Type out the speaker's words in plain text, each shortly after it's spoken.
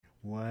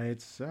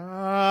White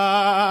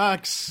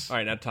Sox. All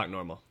right, now talk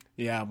normal.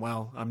 Yeah,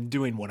 well, I'm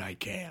doing what I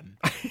can.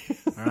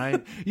 All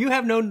right? You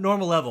have no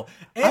normal level.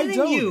 I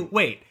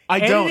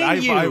don't.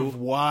 I'm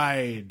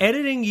wide.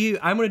 Editing you.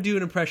 I'm going to do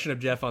an impression of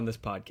Jeff on this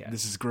podcast.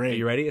 This is great. Are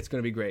you ready? It's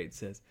going to be great. It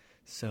says,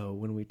 so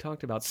when we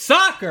talked about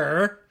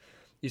soccer,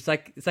 it's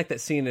like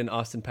that scene in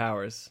Austin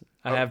Powers.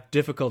 I have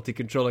difficulty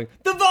controlling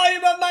the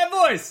volume of my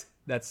voice.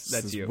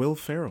 That's you. Will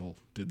Ferrell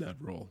did that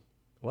role.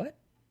 What?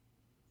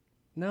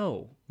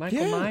 No.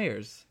 Michael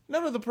Myers.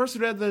 No, the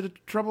person who had the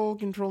trouble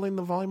controlling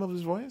the volume of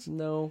his voice?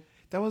 No.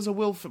 That was a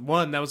Will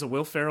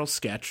Ferrell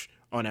sketch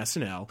on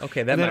SNL.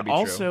 Okay, that and might then be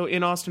also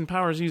in Austin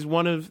Powers, he's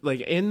one of,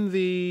 like, in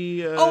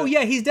the... oh,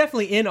 yeah, he's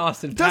definitely in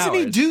Austin Powers. Doesn't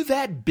he do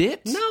that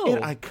bit? No.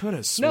 I could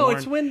have sworn. No,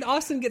 it's when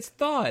Austin gets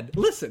thawed.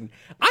 Listen,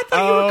 I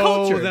thought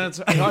you were cultured.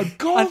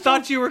 I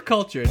thought you were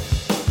cultured.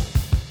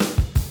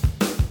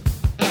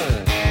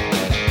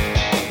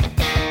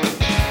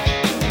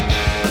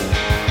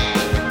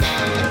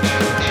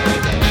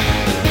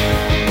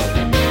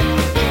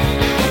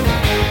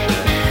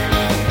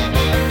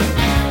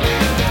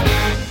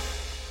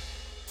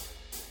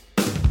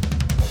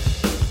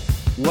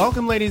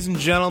 Welcome, ladies and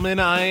gentlemen.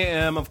 I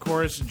am, of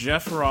course,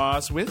 Jeff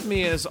Ross. With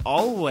me, as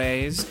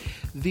always,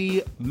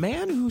 the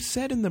man who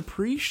said in the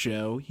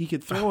pre-show he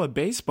could throw a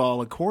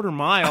baseball a quarter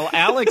mile,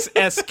 Alex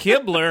S.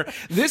 Kibler.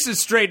 This is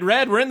Straight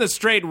Red. We're in the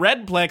Straight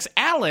Redplex.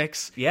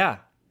 Alex, Yeah.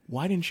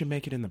 why didn't you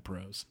make it in the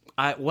pros?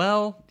 It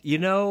was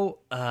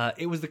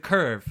the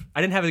curve.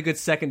 I didn't have a good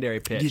secondary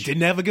pitch. You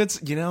didn't have a good...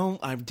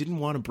 I didn't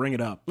want to bring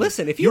it up.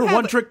 Listen, if You're you a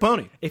one-trick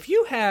pony. If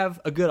you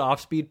have a good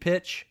off-speed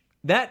pitch,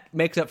 that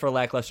makes up for a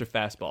lackluster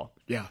fastball.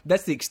 Yeah.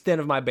 That's the extent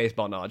of my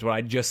baseball knowledge, what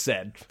I just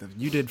said.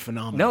 You did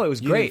phenomenal. No, it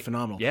was great. You did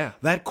phenomenal. Yeah.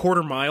 That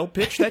quarter mile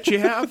pitch that you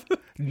have,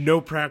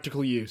 no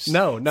practical use.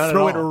 No, none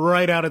Throw at it all.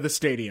 right out of the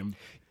stadium.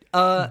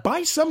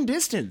 By some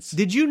distance.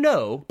 Did you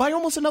know? By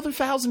almost another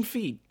 1,000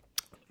 feet.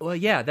 Well,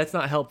 yeah, that's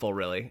not helpful,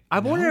 really. I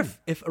wonder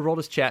if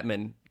Aroldis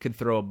Chapman could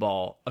throw a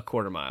ball a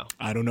quarter mile.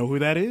 I don't know who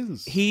that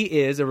is. He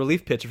is a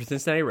relief pitcher for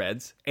Cincinnati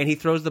Reds, and he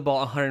throws the ball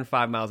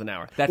 105 miles an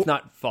hour. That's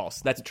not false.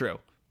 That's true.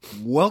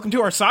 Welcome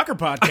to our soccer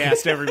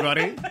podcast,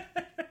 everybody.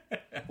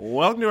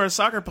 Welcome to our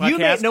soccer podcast.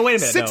 Wait a minute.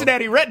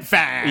 Cincinnati Red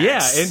fans.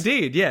 Yeah,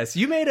 indeed. Yes,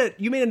 you made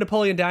a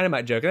Napoleon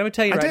Dynamite joke, and I'm gonna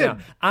tell you right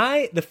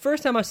now. The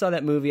first time I saw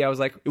that movie, I was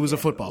like, It was a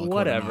football.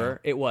 Whatever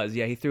it was.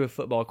 Yeah, he threw a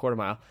football a quarter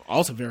mile.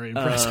 Also very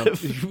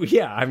impressive.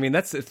 Yeah, I mean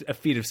that's a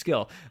feat of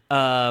skill.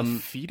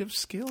 Feat of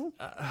skill?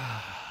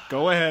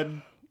 Go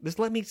ahead. Just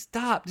let me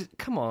stop.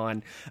 Come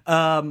on.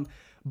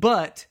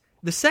 But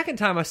the second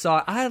time I saw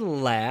it, I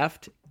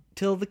laughed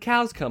till the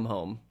cows come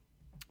home.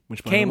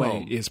 Which, by Came the way,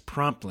 home. is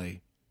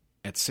promptly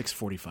at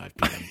 6:45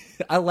 p.m.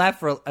 I laughed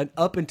for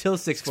up until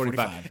 6:45.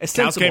 6:45. A Cows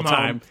sensible came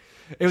time. home.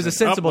 It was a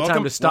sensible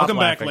time to stop Welcome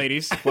laughing. back,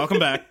 ladies. Welcome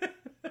back.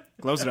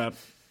 Close it up.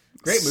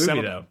 Great movie,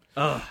 Settle though.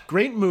 down.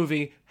 Great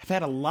movie. I've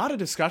had a lot of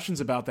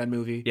discussions about that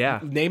movie. Yeah.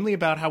 Namely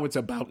about how it's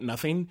about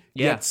nothing,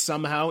 Yeah. yet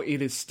somehow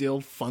it is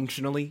still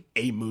functionally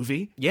a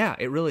movie. Yeah,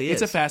 it really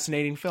is. It's a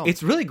fascinating film.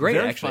 It's really great,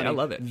 Very actually. funny, I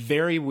love it.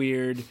 Very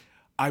weird.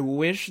 I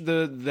wish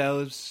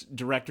those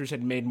directors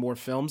had made more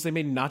films. They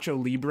made Nacho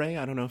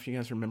Libre. I don't know if you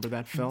guys remember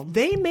that film.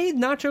 They made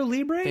Nacho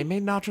Libre? They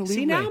made Nacho Libre.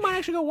 See, now I might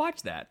actually go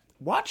watch that.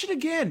 Watch it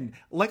again.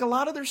 Like a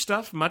lot of their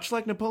stuff, much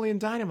like Napoleon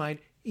Dynamite,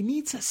 it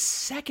needs a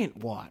second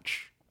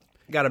watch.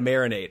 Got to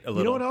marinate a little.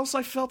 You know what else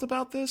I felt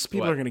about this?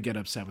 People What? are going to get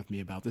upset with me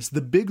about this.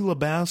 The Big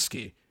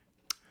Lebowski.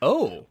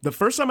 Oh. The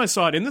first time I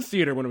saw it in the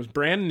theater when it was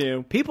brand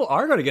new, People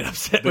are going to get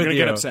upset they're with going to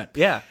you. get upset.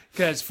 Yeah.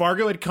 Because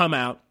Fargo had come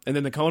out, and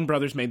then the Coen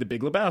brothers made The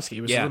Big Lebowski.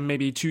 It was Yeah.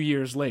 maybe 2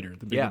 years later,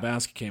 The Big Yeah.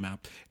 Lebowski came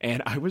out.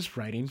 And I was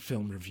writing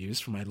film reviews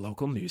for my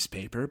local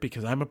newspaper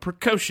because I'm a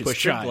precocious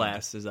Push your child.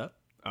 glasses up.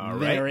 All right.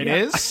 There it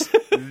is.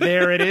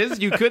 There it is.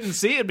 You couldn't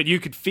see it, but you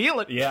could feel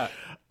it. Yeah.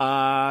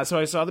 So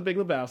I saw The Big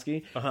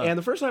Lebowski, and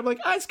the first time I'm like,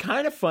 it's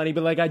kind of funny,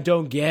 but like I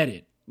don't get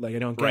it. Like I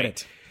don't get Right.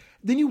 it.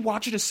 Then you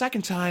watch it a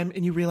second time,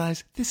 and you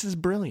realize this is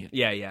brilliant.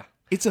 Yeah, yeah.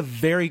 It's a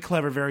very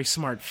clever, very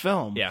smart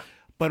film. Yeah.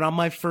 But on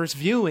my first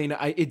viewing,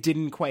 it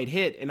didn't quite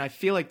hit, and I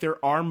feel like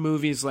there are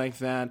movies like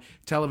that,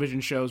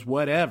 television shows,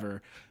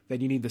 whatever, that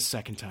you need the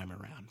second time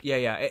around. Yeah,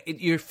 yeah.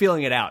 You're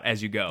feeling it out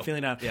as you go.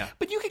 Feeling out. Yeah.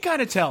 But you can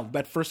kind of tell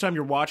that first time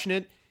you're watching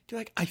it, you're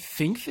like, I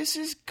think this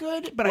is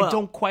good, but I Well-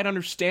 don't quite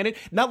understand it.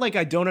 Not like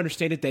I don't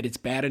understand it that it's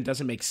bad and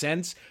doesn't make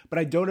sense, but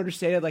I don't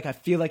understand it like I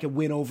feel like it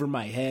went over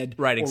my head.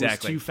 Right, or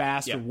exactly. was too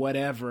fast Yeah. or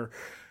whatever.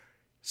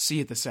 See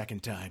it the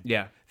second time.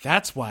 Yeah.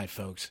 That's why,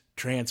 folks,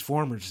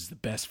 Transformers is the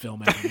best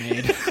film ever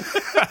made.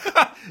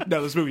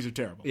 No, those movies are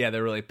terrible. Yeah,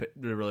 they're really,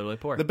 really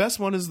poor. The best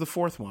one is the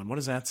fourth one. What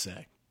does that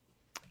say?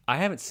 I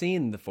haven't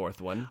seen the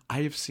fourth one.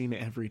 I have seen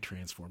every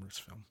Transformers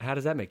film. How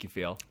does that make you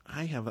feel?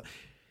 I have a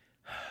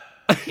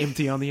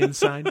empty on the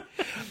inside.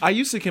 I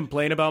used to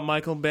complain about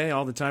Michael Bay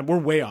all the time. We're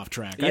way off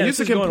track. Yeah, I used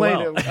to this is going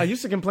complain. well. I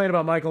used to complain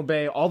about Michael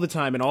Bay all the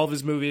time in all of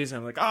his movies. And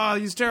I'm like,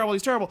 he's terrible.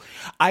 He's terrible.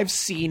 I've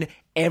seen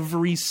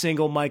every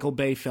single Michael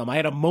Bay film. I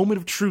had a moment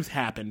of truth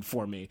happen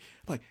for me.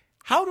 Like,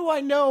 How do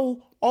I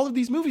know all of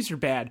these movies are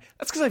bad?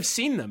 That's because I've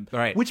seen them.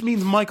 Right. Which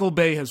means Michael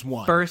Bay has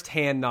won.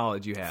 First-hand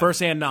knowledge you have.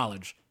 First-hand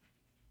knowledge.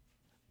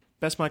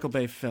 Best Michael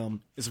Bay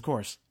film is, of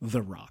course,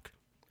 The Rock.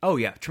 Oh,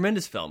 yeah.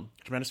 Tremendous film.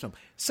 Tremendous film.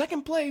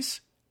 Second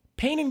place,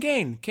 Pain and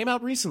Gain. Came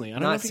out recently. I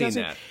don't know Not if you guys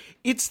seen have- that.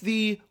 It's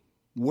the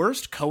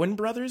worst Coen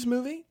Brothers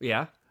movie,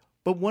 Yeah.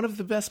 but one of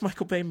the best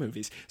Michael Bay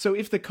movies. So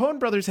if the Coen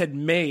Brothers had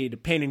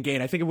made Pain and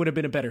Gain, I think it would have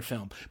been a better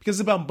film. Because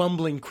it's about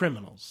bumbling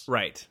criminals.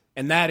 Right.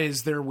 And that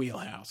is their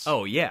wheelhouse.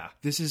 Oh, yeah.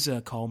 This is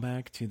a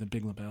callback to the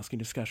Big Lebowski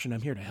discussion.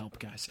 I'm here to help,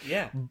 guys.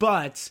 Yeah.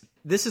 But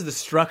This is the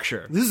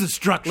structure. this is a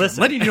structure.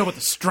 Listen. Letting you know what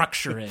the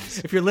structure is.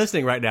 If you're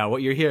listening right now,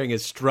 what you're hearing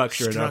is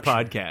structure in our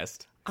Structure.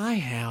 podcast. I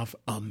have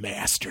a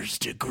master's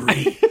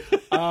degree.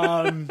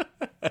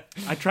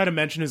 I try to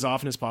mention as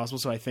often as possible,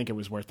 so I think it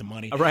was worth the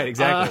money. Right,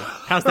 exactly.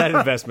 How's that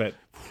investment?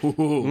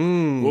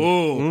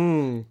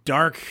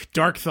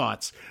 Dark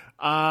thoughts.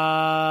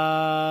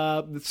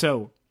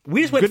 So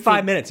We just went Good 5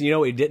 for- minutes, and you know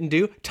what we didn't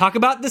do? Talk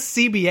about the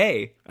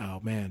CBA. oh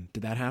man,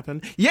 did that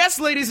happen? Yes,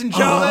 ladies and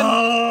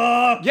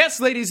gentlemen. Yes,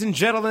 ladies and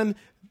gentlemen,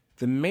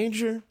 the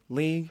Major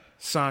League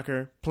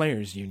Soccer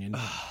Players Union.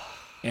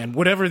 And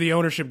whatever the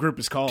ownership group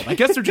is called. I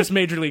guess they're just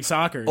Major League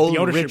Soccer. Old the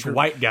ownership rich group.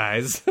 white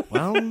guys.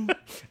 Well,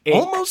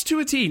 almost to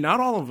a T. Not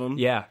all of them.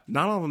 Yeah.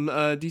 Not all of them.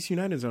 DC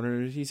United's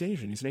owner, he's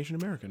Asian. He's an Asian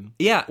American.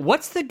 Yeah,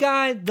 what's the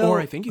guy though?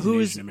 Or I think he's an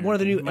who's Asian one of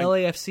the new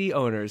American. LAFC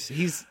owners.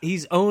 He's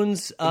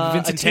owns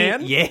Vincent a team-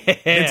 Tan? Yes.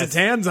 Vincent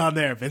Tan's on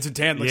there. Vincent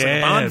Tan looks like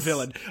a Bond Yes.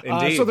 villain.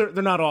 Indeed. So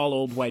they're not all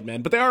old white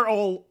men, but they are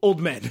all old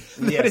men.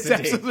 That Yes, is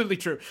indeed. absolutely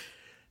true.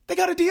 They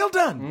got a deal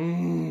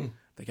done.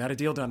 They got a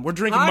deal done. We're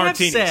drinking I have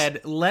martinis.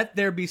 said, let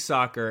there be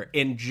soccer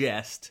in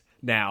jest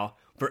now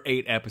for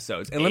 8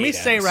 episodes. And let me 8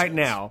 say right episodes.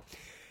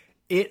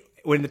 now,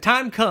 when the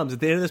time comes at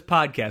the end of this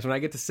podcast, when I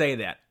get to say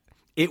that,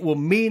 it will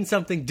mean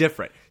something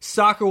different.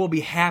 Soccer will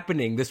be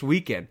happening this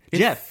weekend.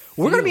 Jeff,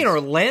 we're going to be in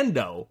feels-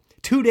 Orlando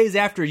 2 days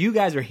after you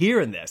guys are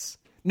hearing this.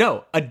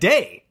 No, a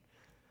day.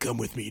 Come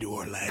with me to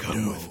Orlando.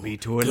 Come with me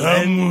to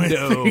Come with me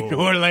to Orlando.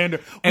 Orlando.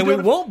 And we We're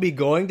gonna- won't be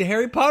going to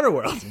Harry Potter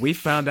World. We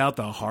found out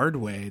the hard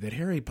way that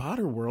Harry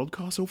Potter World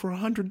costs over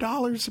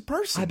 $100 a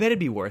person. I bet it'd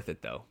be worth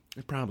it, though.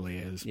 It probably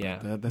is. Yeah.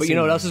 But, But you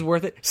know what else is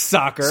worth it?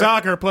 Soccer.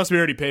 Soccer, plus we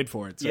already paid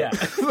for it. So. Yeah.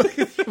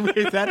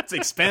 That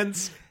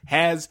expense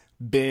has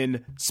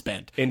been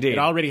spent. Indeed. It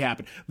already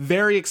happened.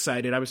 Very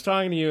excited. I was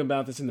talking to you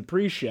about this in the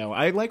pre-show.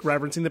 I like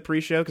referencing the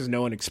pre-show because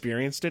no one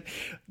experienced it.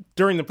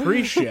 During the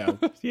pre-show,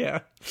 I Yeah.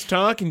 was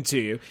talking to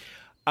you.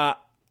 I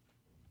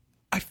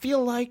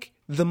feel like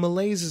the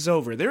malaise is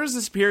over. There was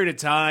this period of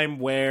time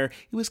where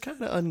it was kind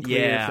of unclear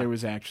Yeah. if there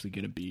was actually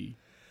going to be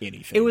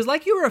anything. It was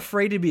like you were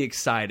afraid to be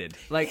excited.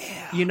 Like,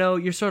 you know,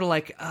 you're sort of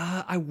like,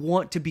 I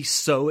want to be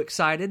so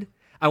excited.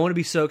 I want to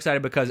be so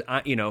excited because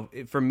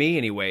for me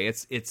anyway,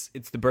 it's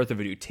the birth of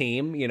a new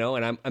team,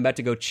 and I'm about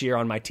to go cheer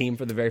on my team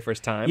for the very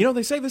first time. You know,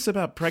 they say this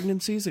about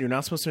pregnancies, that you're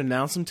not supposed to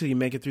announce them till you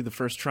make it through the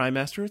first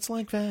trimester. It's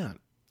like that.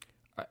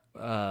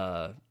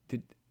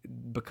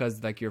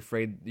 Because like you're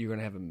afraid you're going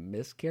to have a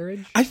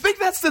miscarriage. I think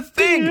that's the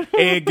thing.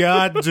 It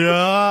got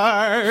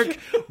dark.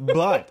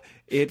 But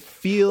it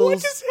feels...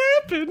 What just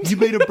happened? You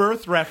made a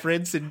birth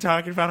reference and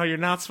talking about how you're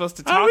not supposed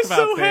to talk about I was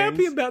so things.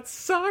 happy about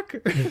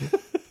soccer.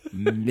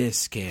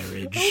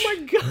 Miscarriage. Oh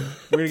my god!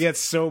 We're going to get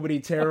so many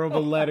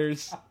terrible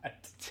letters.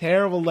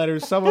 Terrible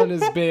letters. Someone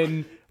has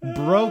been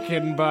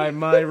broken by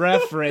my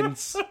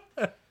reference.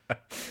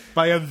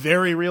 By a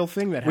very real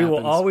thing that We happens.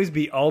 will always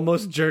be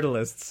almost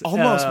journalists.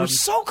 Almost. We're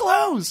so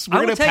close. We're I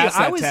going will to tell you, pass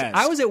that test.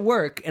 I was at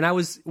work and I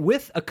was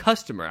with a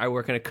customer. I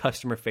work in a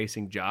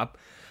customer-facing job.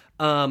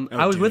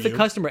 I was do with a you?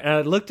 customer and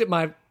I looked at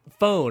my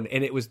phone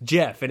and it was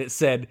Jeff and it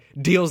said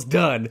 "Deal's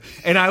done,"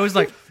 and I was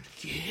like,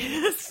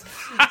 "Yes!"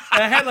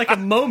 And I had like a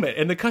moment,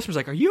 and the customer's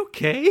like, "Are you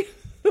okay?"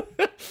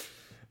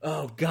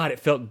 Oh God, it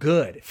felt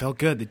good. Felt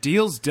good. The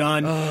deal's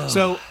done.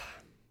 So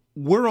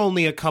we're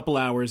only a couple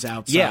hours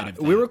outside Yeah, of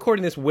that. we're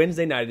recording this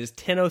Wednesday night. It is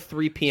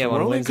 10:03 p.m. We're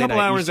on only a Wednesday couple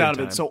night hours Eastern out of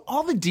time. it. So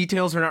all the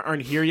details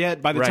aren't here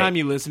yet. By the Right. time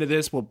you listen to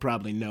this, we'll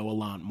probably know a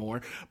lot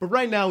more. But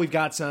right now, we've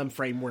got some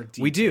framework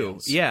details. We do,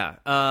 yeah.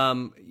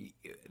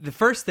 The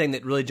first thing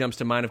that really jumps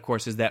to mind, of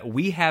course, is that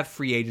we have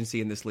free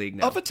agency in this league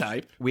now. Of a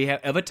type. We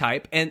have of a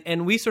type,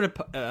 and we sort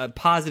of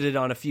posited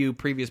on a few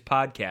previous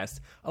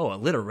podcasts. Oh,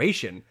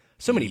 alliteration!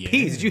 So many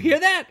P's. Did you hear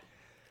that?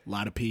 A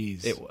lot of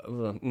P's. It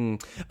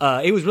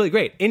was really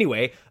great.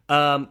 Anyway,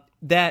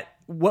 that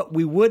what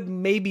we would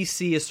maybe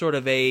see is sort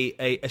of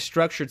a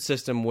structured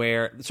system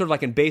where, sort of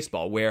like in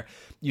baseball, where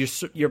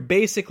you're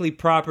basically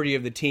property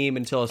of the team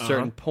until a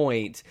certain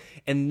point,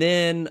 and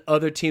then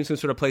other teams can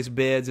sort of place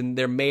bids, and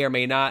there may or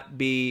may not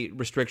be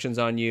restrictions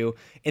on you.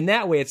 In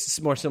that way, it's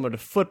more similar to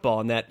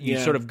football in that you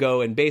Yeah. sort of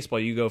go in baseball,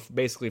 you go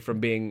basically from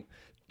being,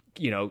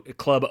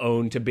 club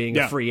owned to being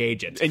a Yeah. free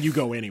agent. And you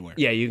go anywhere.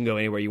 Yeah, you can go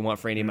anywhere you want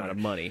for any amount of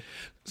money.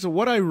 So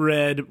what I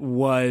read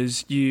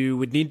was you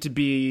would need to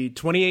be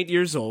 28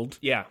 years old.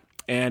 Yeah.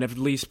 And have at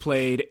least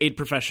played 8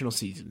 professional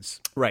seasons.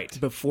 Right.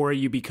 Before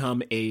you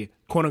become a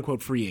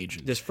quote-unquote free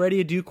agent. Does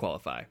Freddie Adu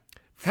qualify?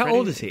 How Freddie-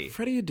 old is he?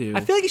 Freddie Adu. I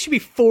feel like he should be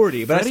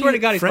 40, but I Freddie- swear to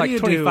God, he's Freddie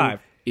like Adu 25.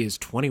 is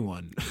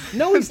 21.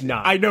 No, he's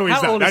not. I know he's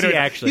How not. old is I know he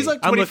actually? He's like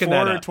I'm looking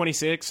 24 that or up.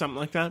 26, something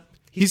like that.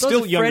 He's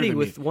still younger Freddie than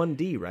with me.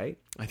 1D, right?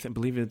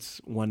 believe it's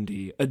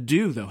 1D.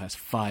 Adu, though, has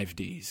 5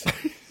 Ds.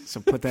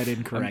 So put that in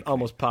I'm correctly.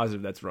 almost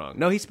positive that's wrong.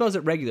 No, he spells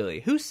it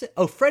regularly.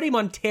 Freddie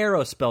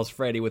Montero spells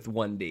Freddie with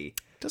 1D.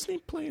 Doesn't he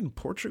play in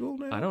Portugal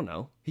now? I don't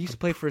know. He used to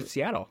play for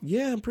Seattle.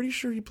 Yeah, I'm pretty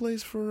sure he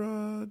plays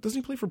for... doesn't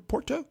he play for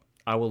Porto?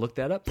 I will look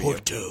that up for you.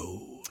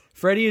 Porto.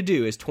 Freddie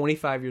Adu is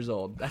 25 years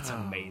old. That's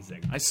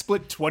amazing. I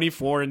split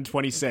 24 and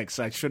 26.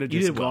 I should have You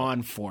just did well.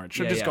 gone for it.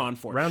 Should Yeah, have just yeah. gone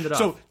for it. Round it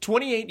So off.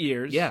 28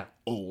 years Yeah.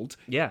 old.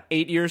 Yeah.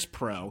 8 years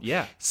pro.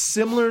 Yeah.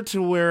 Similar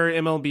to where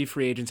MLB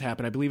free agents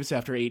happen. I believe it's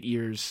after 8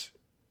 years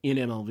in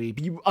MLB.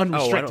 But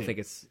unrestricted. Oh, I don't think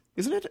it's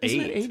Isn't it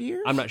 8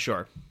 years? I'm not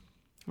sure.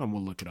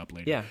 We'll look it up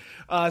later.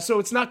 Yeah. So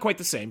it's not quite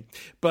the same,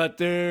 but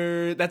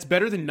that's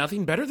better than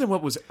nothing. Better than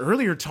what was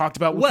earlier talked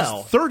about, which Well-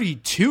 was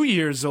 32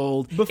 years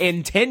old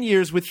and 10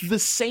 years with the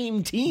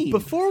same team.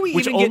 Before we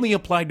which even get- only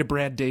applied to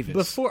Brad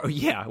Davis.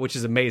 Which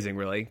is amazing,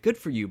 really. Good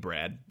for you,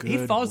 Brad. He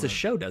Good follows the work.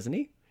 show, doesn't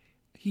he?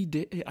 He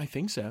did, I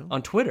think so.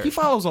 On Twitter. He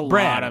follows a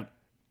Brad. lot of.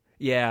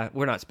 Yeah,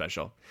 we're not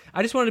special.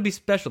 I just wanted to be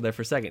special there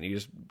for a second. You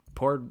just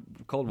poured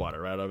cold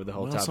water right over the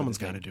whole Well, top. someone's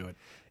of the got to thing. do it.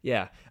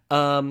 Yeah.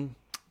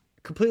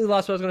 Completely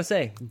lost what I was going to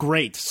say.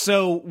 Great.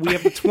 So we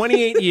have the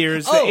 28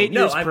 years. Oh, the 8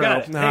 no, years I've pro. got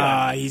it. Hang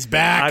on. He's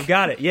back. I've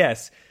got it.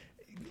 Yes.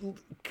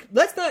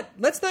 Let's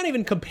not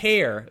even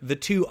compare the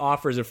two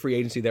offers of free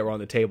agency that were on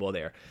the table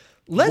there.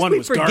 Lest One we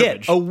was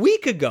forget,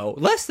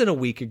 garbage. less than a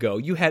week ago,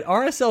 you had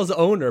RSL's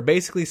owner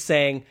basically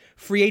saying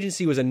free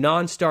agency was a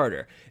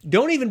non-starter.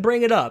 Don't even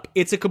bring it up.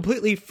 It's a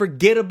completely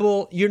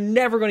forgettable. You're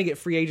never going to get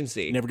free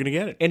agency. Never going to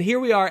get it. And here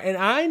we are. And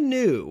I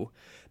knew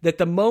that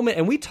the moment,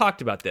 and we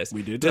talked about this.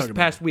 We did this talk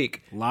about past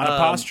week. A lot of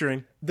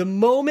posturing. The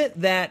moment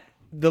that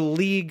the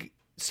league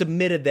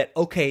submitted that,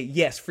 okay,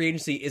 yes, free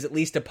agency is at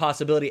least a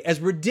possibility, as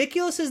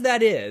ridiculous as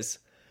that is,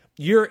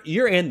 you're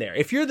in there.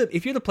 If you're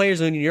the players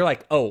union, you're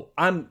like, oh,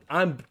 I'm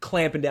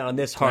clamping down on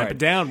this hard. Clamp it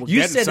down. We're You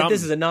getting said that this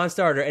something. is a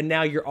non-starter, and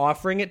now you're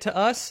offering it to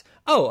us.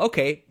 Oh,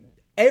 okay.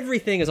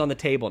 Everything is on the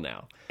table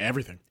now.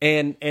 Everything.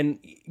 And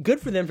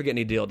good for them for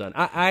getting a deal done.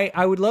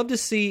 I would love to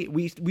see.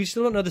 We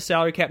still don't know the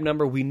salary cap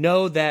number. We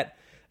know that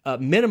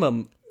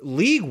minimum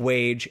league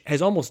wage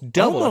has almost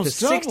doubled Almost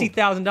to doubled.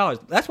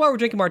 $60,000. That's why we're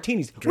drinking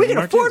martinis. We can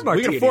afford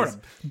martinis. We can afford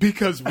them.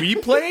 Because we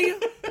play?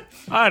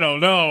 I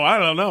don't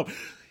know.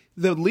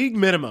 The league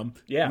minimum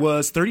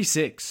was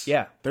 36.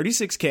 Yeah.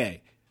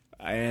 36K.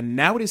 And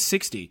now it is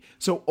 60.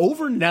 So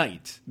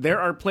overnight, there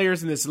are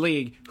players in this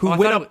league who I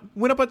went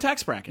thought up a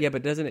tax bracket. Yeah,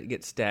 but doesn't it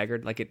get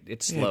staggered? Like it's Yeah,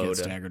 it slowed. gets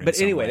staggered in But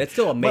some anyway, way. that's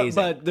still amazing.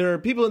 But there are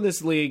people in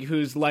this league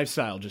whose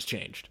lifestyle just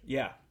changed.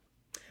 Yeah.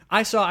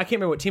 I can't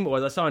remember what team it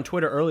was. I saw on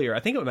Twitter earlier, I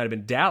think it might have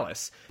been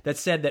Dallas, that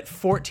said that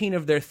 14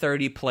 of their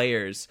 30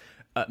 players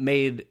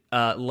made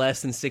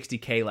less than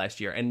 $60K last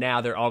year, and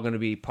now they're all going to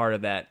be part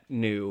of that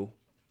new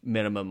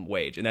minimum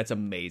wage, and that's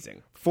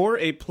amazing. For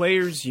a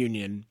players'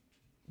 union,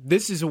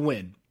 this is a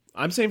win.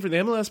 I'm saying for the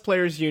MLS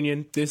Players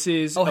Union, this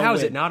is a how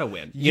is win. it not a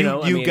win? You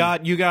I mean,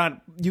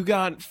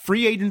 got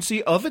free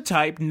agency of a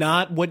type,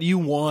 not what you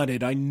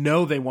wanted. I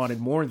know they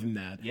wanted more than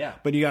that. Yeah.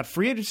 But you got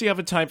free agency of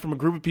a type from a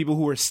group of people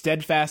who are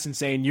steadfast in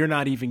saying we're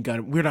not even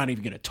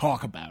gonna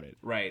talk about it.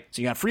 Right.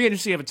 So you got free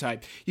agency of a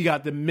type. You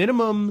got the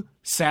minimum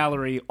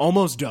salary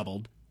almost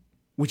doubled,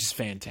 which is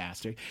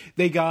fantastic.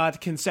 They got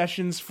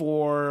concessions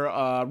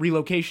for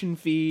relocation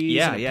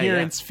fees, and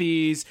appearance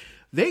fees.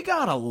 They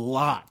got a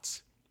lot.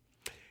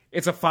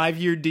 It's a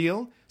 5-year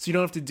deal, so you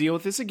don't have to deal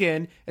with this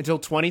again until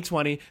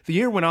 2020, the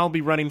year when I'll be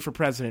running for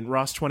president.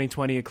 Ross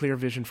 2020, a clear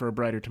vision for a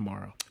brighter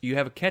tomorrow. You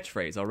have a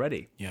catchphrase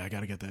already. Yeah, I got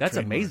to get that That's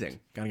trademarked. amazing.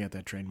 Got to get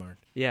that trademark.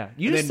 Yeah.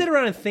 You And just then- sit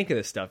around and think of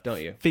this stuff,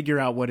 don't you? Figure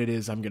out what it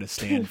is I'm going to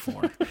stand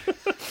for.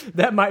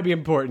 That might be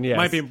important, yes.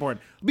 Might be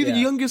important. Be the Yeah.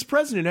 youngest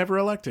president ever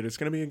elected. It's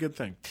going to be a good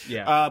thing.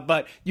 Yeah.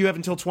 But you have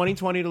until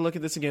 2020 to look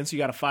at this again, so you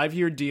got a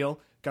 5-year deal.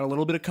 Got a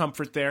little bit of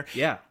comfort there.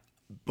 Yeah.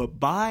 But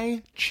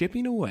by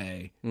chipping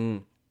away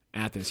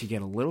at this, you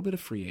get a little bit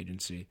of free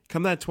agency.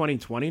 Come that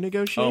 2020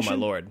 negotiation. Oh, my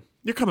Lord.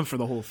 You're coming for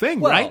the whole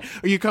thing, Well- right?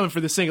 Are you coming for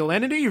the single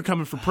entity? You're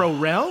coming for pro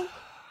rel?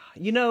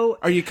 You know,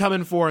 Are you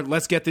coming for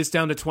let's get this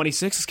down to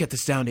 26? Let's get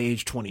this down to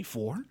age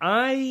 24?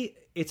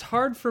 it's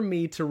hard for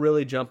me to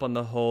really jump on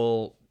the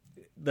whole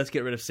let's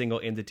get rid of single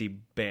entity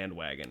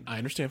bandwagon. I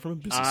understand from a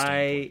business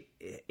standpoint.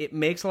 It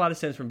makes a lot of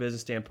sense from a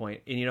business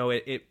standpoint. And you know,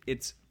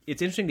 it's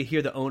interesting to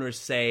hear the owners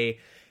say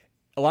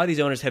a lot of these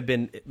owners have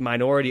been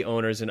minority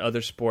owners in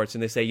other sports,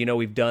 and they say, you know,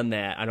 we've done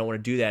that. I don't want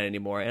to do that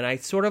anymore. And I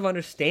sort of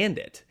understand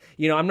it.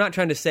 You know, I'm not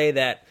trying to say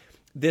that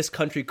this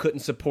country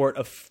couldn't support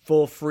a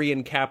full free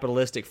and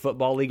capitalistic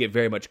football league. It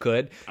very much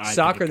could. think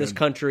Soccer it in this could.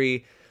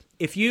 country,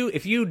 if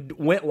you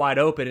went wide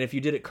open and if you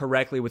did it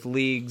correctly with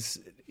leagues,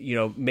 you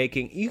know,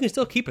 you can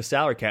still keep a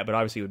salary cap, but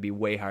obviously it would be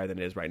way higher than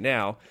it is right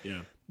now.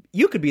 Yeah.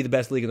 You could be the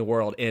best league in the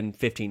world in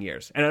 15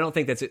 years, and I don't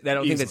think that's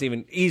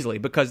even easily,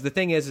 because the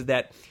thing is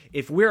that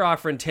if we're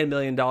offering $10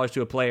 million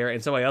to a player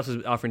and somebody else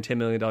is offering $10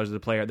 million to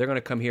the player, they're going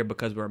to come here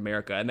because we're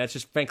America, and that's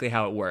just frankly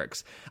how it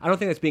works. I don't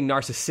think that's being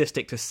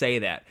narcissistic to say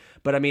that,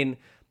 but I mean,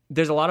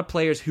 there's a lot of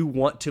players who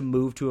want to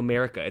move to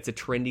America. It's a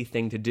trendy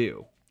thing to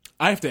do.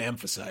 I have to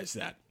emphasize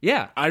that.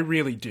 Yeah. I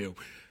really do.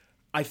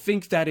 I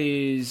think that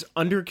is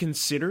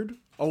underconsidered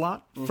a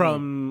lot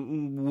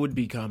from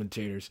would-be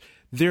commentators.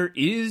 There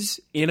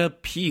is an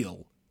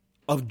appeal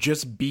of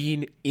just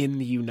being in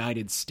the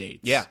United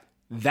States. Yeah.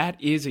 That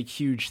is a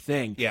huge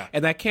thing. Yeah.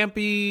 And that can't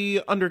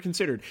be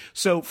underconsidered.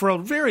 So for a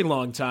very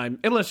long time,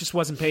 MLS just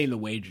wasn't paying the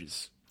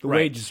wages. The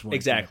wages weren't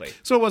exactly there.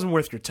 So it wasn't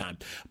worth your time.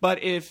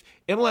 But if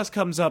MLS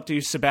comes up to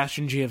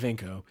Sebastian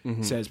Giovinco,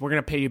 says, we're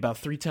going to pay you about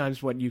 3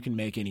 times what you can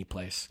make any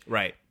place.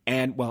 Right.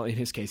 And, well, in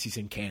his case, he's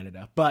in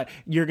Canada. But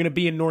you're going to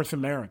be in North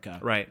America.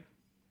 Right.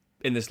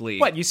 In this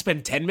league. What, you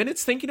spend 10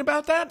 minutes thinking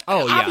about that?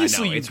 Oh, yeah,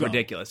 Obviously I know. It's go.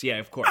 ridiculous. Yeah,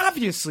 of course.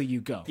 Obviously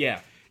you go. Yeah.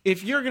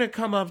 If you're going to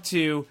come up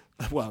to,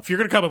 well, if you're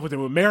going to come up with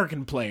an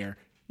American player,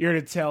 you're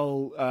going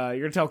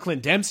to tell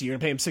Clint Dempsey you're going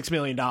to pay him $6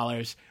 million.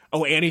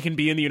 Oh, and he can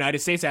be in the United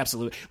States?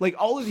 Absolutely. Like,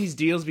 all of these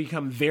deals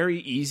become very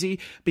easy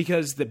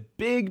because the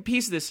big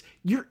piece of this,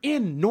 you're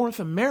in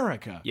North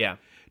America. Yeah.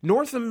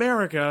 North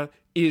America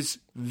is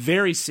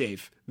very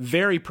safe,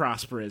 very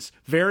prosperous,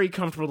 very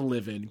comfortable to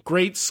live in,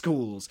 great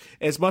schools.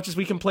 As much as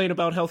we complain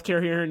about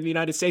healthcare here in the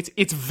United States,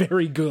 it's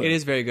very good. It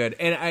is very good.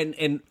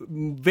 And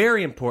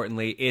very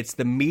importantly, it's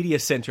the media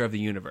center of the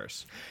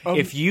universe.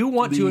 If you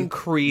want to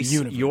increase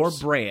your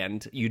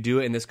brand, you do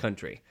it in this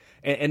country.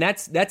 And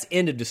that's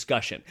end of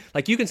discussion.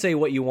 Like, you can say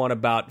what you want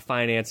about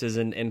finances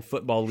and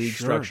football league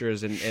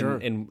structures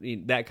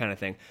and that kind of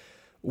thing.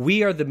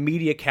 We are the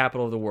media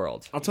capital of the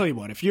world. I'll tell you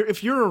what, if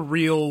you're a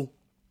real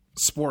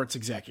sports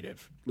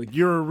executive, like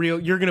you're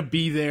going to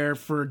be there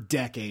for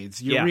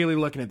decades. You're really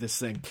looking at this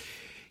thing.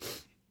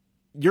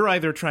 You're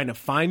either trying to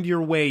find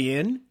your way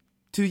in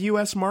to the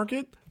U.S.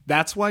 market.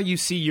 That's why you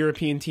see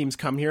European teams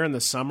come here in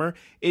the summer.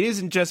 It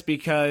isn't just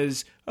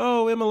because,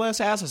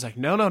 MLS asked us. Like,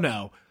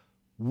 no.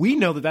 We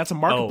know that that's a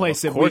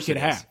marketplace that we could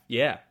have.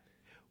 Yeah.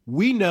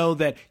 We know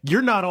that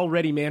you're not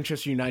already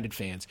Manchester United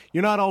fans.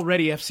 You're not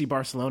already FC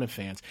Barcelona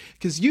fans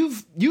because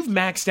you've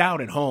maxed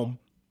out at home.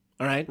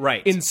 All right.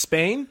 Right. In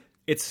Spain,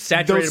 it's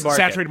saturated market.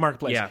 Saturated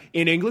marketplace. Yeah.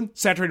 In England,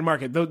 saturated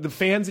market. The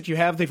fans that you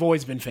have, they've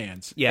always been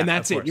fans. Yeah, and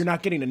that's of it. course. You're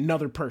not getting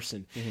another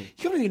person. You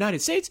come to the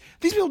United States,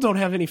 these people don't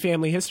have any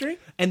family history.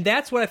 And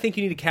that's what I think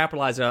you need to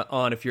capitalize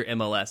on if you're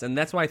MLS. And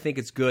that's why I think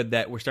it's good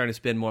that we're starting to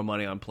spend more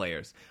money on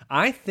players.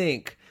 I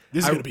think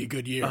This is going to be a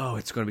good year. Oh,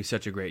 it's going to be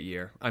such a great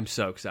year. I'm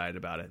so excited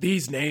about it.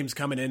 These names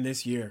coming in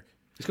this year.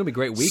 It's going to be a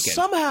great weekend.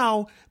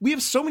 Somehow, we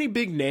have so many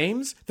big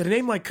names that a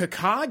name like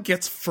Kaká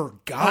gets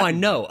forgotten. Oh, I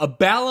know. A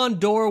Ballon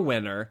d'Or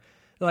winner.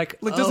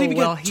 Like doesn't even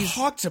get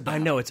talked about. I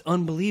know. It's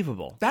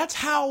unbelievable. That's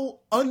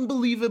how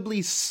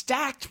unbelievably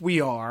stacked we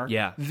are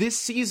this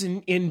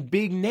season in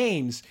big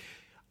names.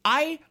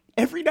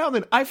 Every now and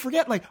then, I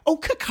forget,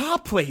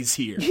 Kaká plays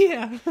here.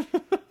 Yeah.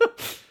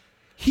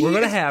 We're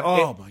going to have,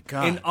 my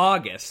God. In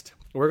August,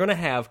 we're going to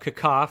have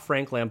Kaká,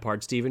 Frank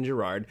Lampard, Steven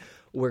Gerrard.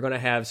 We're going to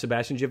have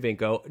Sebastian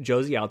Giovinco,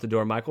 Josie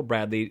Altidore, Michael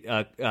Bradley,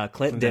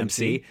 Clint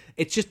Dempsey.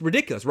 It's just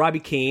ridiculous. Robbie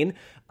Keane.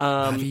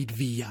 David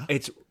Villa.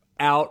 It's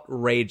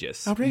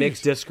outrageous. Nick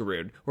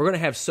Diskerud. We're going to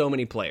have so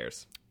many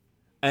players.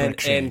 And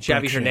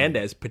Xavi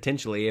Hernandez,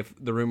 potentially, if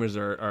the rumors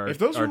are If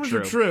those rumors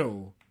are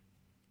true,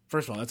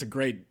 first of all, that's a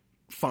great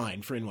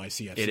find for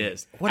NYCFC. It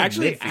is.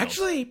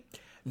 Actually,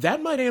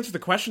 that might answer the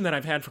question that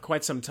I've had for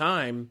quite some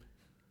time.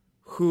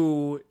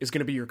 Who is going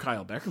to be your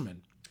Kyle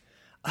Beckerman?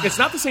 It's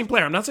not the same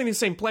player. I'm not saying he's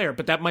the same player,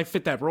 but that might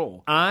fit that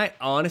role. I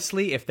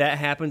honestly, if that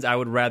happens, I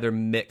would rather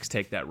Mix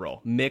take that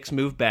role. Mix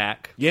move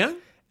back. Yeah?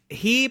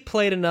 He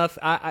played enough.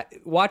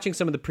 Watching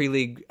some of the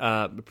preseason,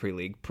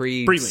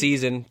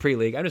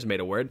 I just made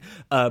a word.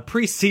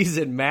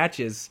 Preseason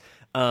matches.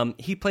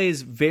 He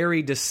plays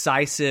very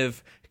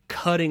decisive,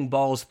 cutting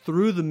balls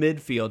through the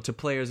midfield to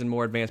players in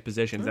more advanced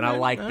positions, and I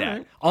like that.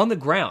 Right. On the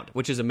ground,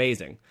 which is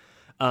amazing.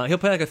 He'll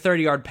play like a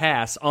 30-yard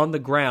pass on the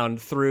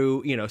ground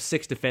through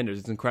 6 defenders.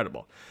 It's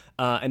incredible,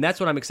 and that's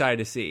what I'm excited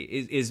to see.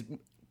 Is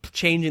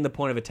changing the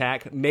point of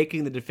attack,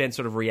 making the defense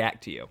sort of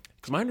react to you.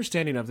 Because my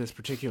understanding of this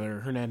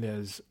particular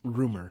Hernandez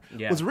rumor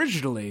was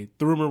originally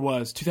the rumor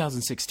was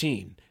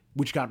 2016,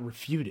 which got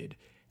refuted.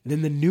 And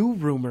then the new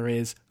rumor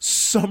is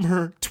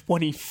summer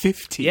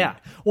 2015. Yeah.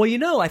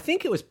 Well, I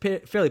think it was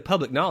fairly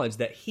public knowledge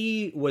that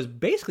he was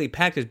basically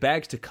packed his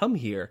bags to come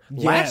here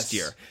last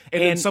year.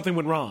 And then something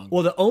went wrong.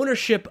 Well, the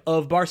ownership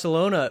of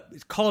Barcelona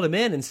called him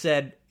in and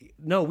said,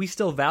 no, we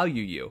still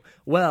value you.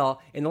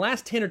 Well, in the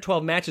last 10 or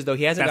 12 matches, though,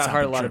 he hasn't got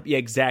hard a lot of... Yeah,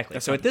 exactly.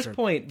 So at this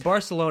point,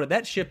 Barcelona,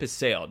 that ship has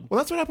sailed. Well,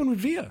 that's what happened with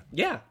Villa.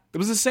 Yeah. It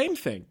was the same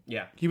thing.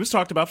 Yeah. He was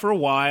talked about for a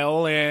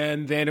while,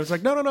 and then it was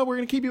like, no, we're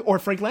going to keep you. Or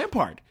Frank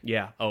Lampard.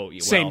 Yeah. Oh, well.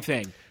 Same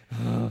thing.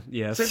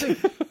 Yes. Same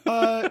thing.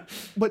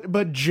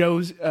 But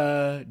Jose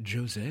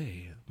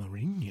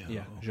Mourinho.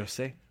 Yeah,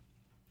 Jose.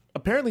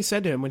 Apparently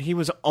said to him when he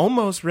was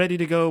almost ready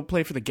to go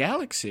play for the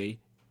Galaxy,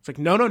 it's like,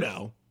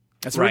 no.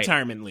 That's a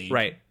retirement league.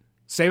 Right.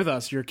 Stay with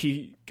us. You're a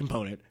key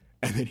component.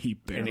 And then he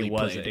barely played.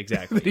 Wasn't.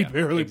 Exactly. He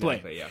barely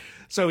played. Yeah.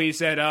 So he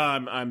said,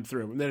 I'm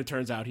through. And then it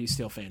turns out he's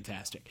still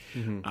fantastic.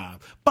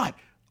 But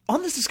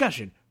on this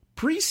discussion,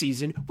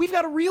 preseason. We've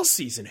got a real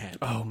season happening.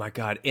 Oh my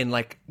God! In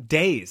like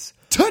days.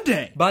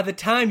 Today. By the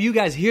time you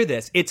guys hear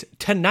this, it's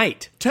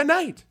tonight.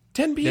 Tonight,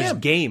 10 p.m. There's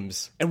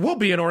games. And we'll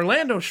be in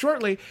Orlando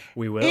shortly.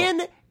 We will.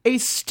 In a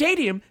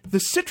stadium, the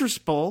Citrus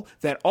Bowl,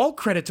 that all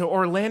credit to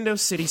Orlando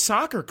City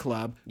Soccer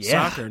Club.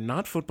 Yeah. Soccer,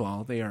 not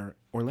football. They are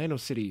Orlando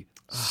City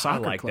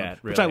Soccer like Club.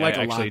 that, Which I really. like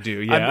I a lot. actually do,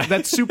 yeah.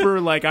 That's super,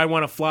 like, I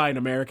want to fly an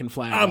American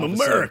flag. I'm all of a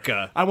sudden.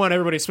 America. I want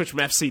everybody to switch from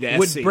FC to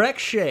Would SC. Breck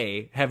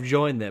Shea have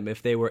joined them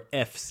if they were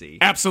FC?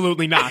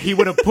 Absolutely not. He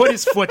would have put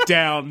his foot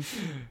down.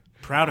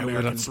 Proud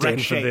American. not stand Breck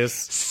for Shea. this.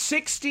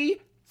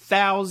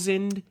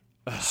 60,000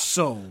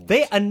 sold.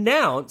 They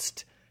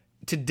announced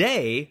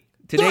today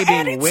They're being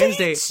adding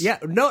Wednesday. seats. Yeah,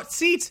 no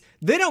seats.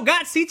 They don't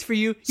got seats for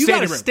you. You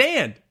got to Standing room.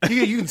 stand.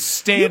 You can You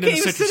stand can't in the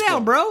even Citrus sit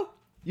down, Bowl. bro.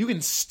 You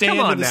can stand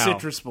Come on in the now.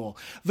 Citrus Bowl.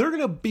 They're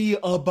going to be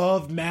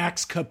above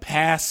max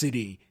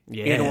capacity in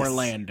Yes.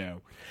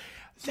 Orlando.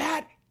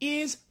 That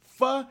is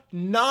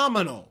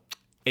phenomenal.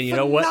 And you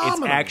know what? It's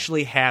Phenomenal.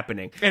 actually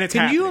happening. And it's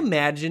Can you happening.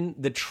 imagine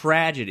the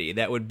tragedy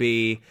that would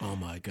be Oh,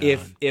 my God.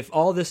 if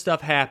all this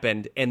stuff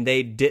happened and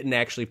they didn't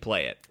actually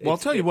play it? Well, I'll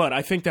tell you what.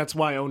 I think that's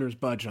why owners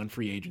budge on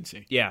free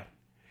agency. Yeah.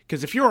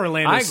 Because if you're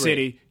Orlando I agree.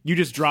 City, you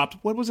just dropped,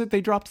 what was it? They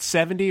dropped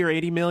 70 or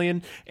 80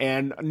 million,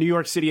 and New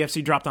York City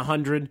FC dropped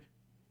 100.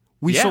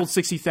 We Yeah. sold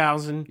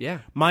 60,000. Yeah.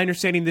 My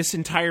understanding, this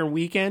entire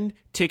weekend,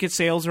 ticket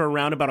sales are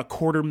around about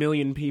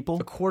 250,000 people.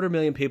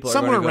 250,000 people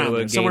Somewhere are going to around go to a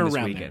there. game Somewhere this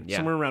around weekend. there. Yeah.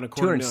 Somewhere around 200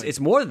 250,000. It's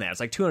more than that. It's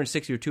like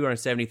 260 or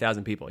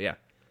 270,000 people. Yeah.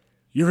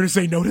 You're going to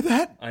say no to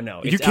that? I know.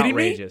 Are you It's kidding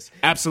outrageous. me?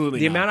 Absolutely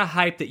The not. amount of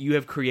hype that you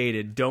have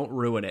created, don't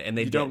ruin it. And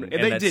they Don't- didn't. and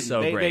And they that's didn't.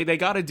 so they, great. They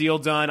got a deal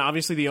done.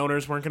 Obviously, the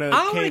owners weren't going to.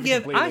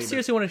 I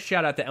seriously want to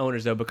shout out the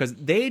owners though, because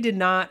they did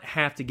not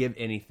have to give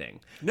anything.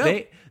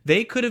 No.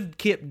 They could have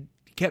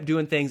kept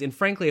doing things, and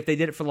frankly, if they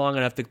did it for long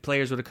enough, the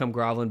players would have come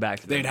groveling back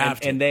to them. They'd have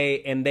to. and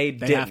they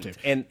didn't. have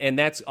to. And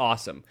that's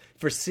awesome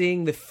for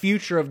seeing the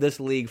future of this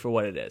league for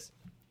what it is.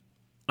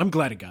 I'm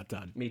glad it got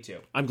done. Me too.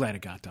 I'm glad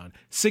it got done.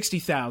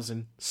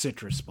 60,000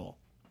 Citrus Bowl.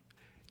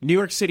 New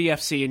York City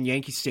FC and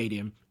Yankee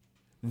Stadium,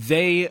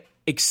 they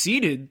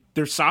exceeded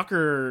their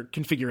soccer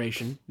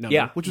configuration number,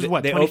 Yeah, which was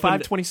what,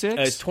 25,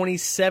 26?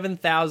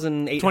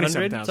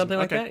 27,800, something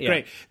like Okay, that. Yeah.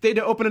 Great. They had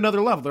to open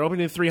another level. They're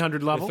opening the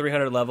 300 level.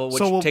 300 level, which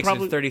So we'll takes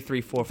probably- it to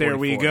 33,444. There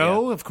we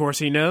go. yeah. Of course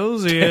he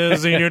knows. He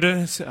is senior.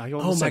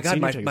 Oh my god,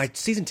 my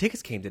season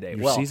tickets came today.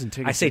 Your Well, season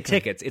tickets I say did come.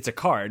 tickets, it's a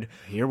card.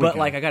 Here we but go.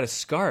 like I got a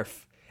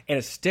scarf and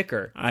a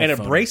sticker I have and a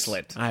photos.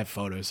 bracelet I have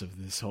photos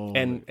of this whole.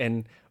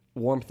 and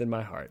warmth in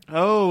my heart.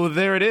 oh,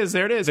 there it is.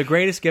 There it is. The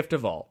greatest gift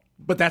of all.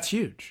 But that's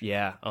huge.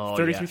 Yeah. Oh,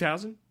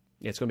 33,000?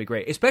 Yeah, it's going to be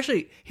great.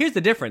 Especially, here's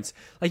the difference.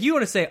 Like, you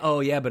want to say,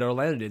 oh, yeah, but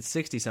Orlando did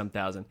 60-some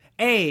thousand.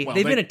 They've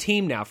they- been a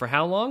team now for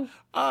how long?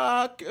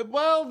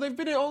 Well, they've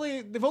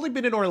only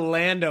been in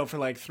Orlando for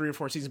like 3 or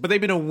 4 seasons, but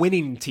they've been a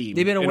winning team.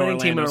 They've been a winning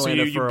team in So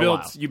Orlando you for a built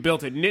while. you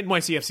built it.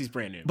 NYCFC's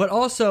brand new. But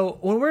also,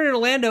 when we're in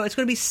Orlando, it's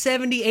going to be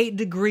 78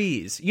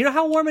 degrees. You know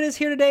how warm it is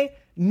here today?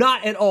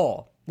 Not at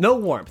all. No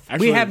warmth.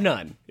 Actually, we have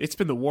none. It's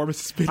been the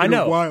warmest it's been I in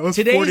know. a while. It's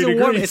Today's 40 a warm.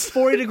 degrees. It's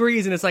 40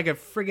 degrees, and it's like a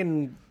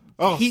friggin'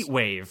 heat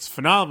wave. It's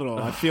phenomenal.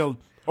 I feel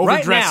Right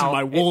overdressed now, in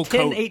my wool at 10,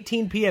 coat.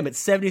 18 p.m., it's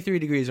 73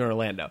 degrees in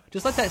Orlando.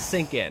 Just let that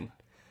sink in.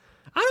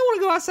 I don't want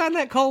to go outside in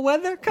that cold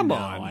weather. Come No,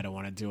 on. I don't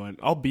want to do it.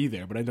 I'll be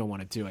there, but I don't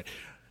want to do it.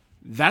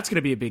 That's going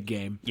to be a big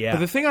game. Yeah.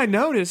 But the thing I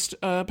noticed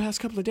past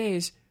couple of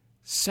days,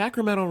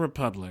 Sacramento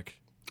Republic,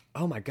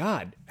 Oh, my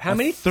God. How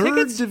many third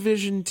tickets?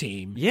 division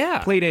team, Yeah.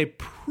 played a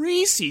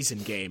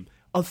preseason game,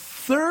 a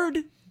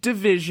third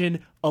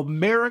division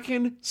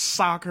American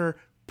soccer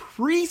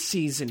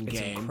preseason It's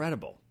game.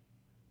 incredible.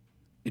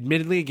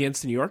 Admittedly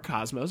against the New York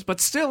Cosmos, but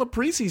still a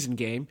preseason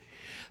game.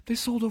 They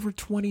sold over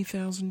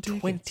 20,000 tickets.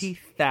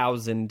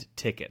 20,000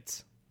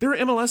 tickets. There were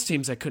MLS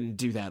teams that couldn't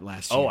do that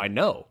last year. Oh, I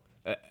know.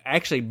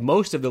 Actually,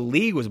 most of the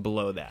league was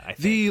below that, I think.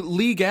 The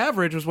league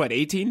average was what,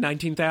 18,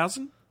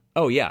 19,000?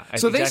 Oh, yeah.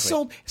 So exactly. they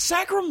sold,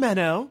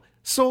 Sacramento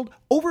sold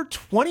over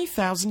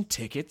 20,000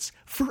 tickets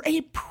for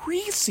a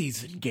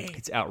preseason game.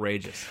 It's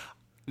outrageous.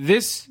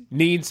 This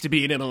needs to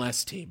be an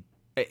MLS team.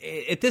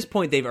 At this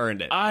point, they've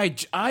earned it.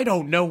 I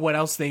don't know what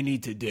else they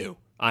need to do.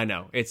 I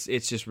know. It's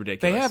just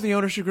ridiculous. They have the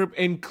ownership group,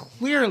 and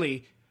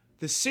clearly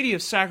the city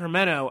of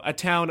Sacramento, a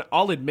town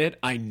I'll admit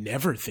I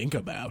never think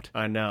about,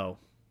 I know.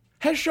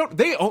 has shown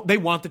they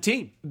want the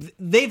team.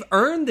 They've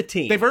earned the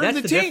team. They've earned That's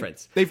the the team.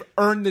 difference. They've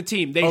earned the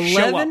team. They 11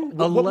 show up.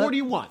 What more 11 do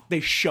you want?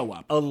 They show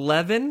up.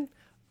 11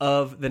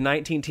 of the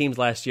 19 teams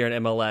last year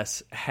in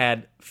MLS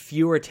had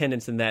fewer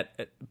attendance in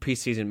that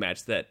preseason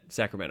match that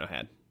Sacramento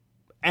had.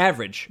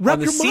 Average Wrap on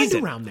the your mind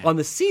season. around that. On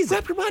the season.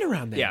 Wrap your mind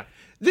around that. Yeah.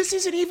 This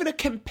isn't even a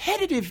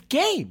competitive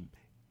game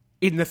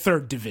in the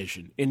third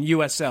division in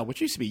USL,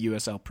 which used to be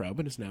USL Pro,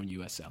 but is now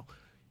USL.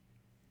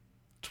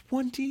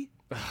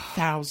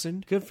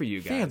 20,000 Good for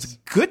you guys. fans.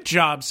 Good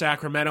job,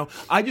 Sacramento.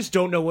 I just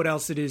don't know what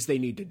else it is they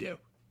need to do.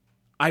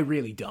 I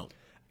really don't.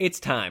 It's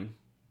time.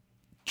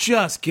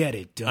 Just get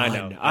it done. I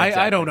know, I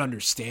exactly. don't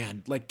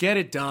understand. Like, get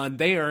it done.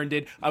 They earned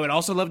it. I would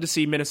also love to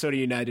see Minnesota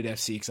United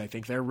FC because I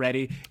think they're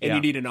ready, and Yeah.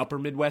 you need an Upper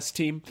Midwest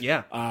team.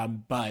 Yeah.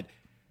 But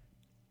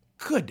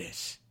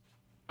goodness.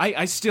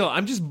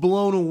 I'm just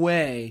blown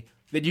away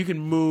that you can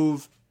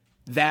move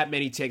that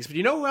many takes. But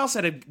you know who else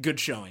had a good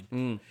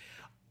showing?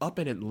 Up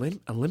in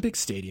Olympic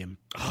Stadium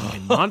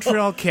in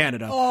Montreal,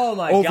 Canada. Oh,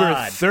 my over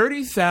God.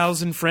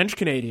 30,000 French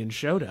Canadians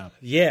showed up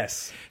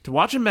Yes. to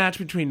watch a match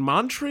between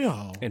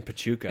Montreal And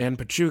Pachuca.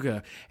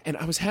 And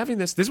I was having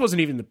this wasn't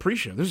even the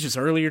pre-show. This was just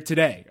earlier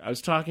today. I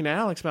was talking to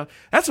Alex about,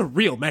 that's a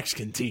real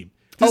Mexican team.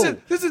 This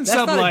isn't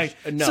some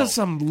this is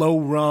some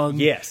low-rung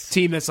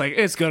team that's like,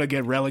 it's going to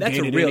get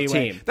relegated That's a real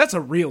anyway. team. That's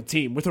a real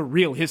team with a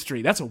real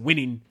history. That's a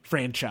winning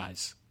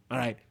franchise. All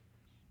right.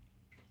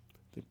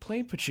 They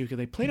played Pachuca.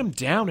 They played them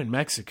down in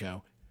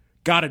Mexico.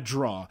 Got a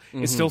draw.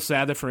 It's still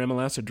sad that for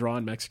MLS, a draw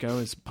in Mexico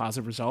is a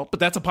positive result, but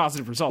that's a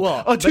positive result. Well,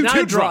 a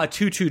 2-2 draw. A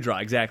 2-2 draw,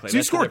 exactly. So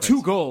you scored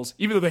 2 goals,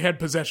 even though they had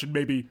possession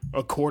maybe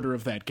a quarter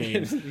of that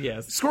game.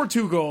 Yes. Scored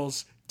 2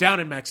 goals down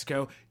in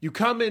Mexico. You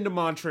come into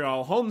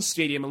Montreal, home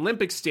stadium,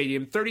 Olympic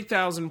Stadium,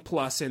 30,000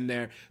 plus in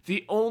there.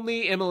 The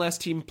only MLS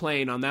team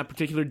playing on that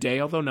particular day,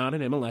 although not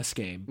an MLS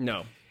game.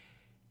 No.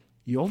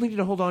 You only need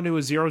to hold on to a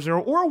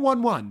 0-0 or a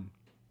 1-1.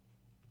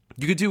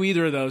 You could do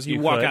either of those. You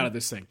walk could. out of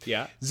this thing.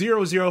 Yeah.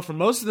 0-0 for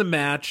most of the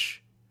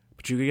match.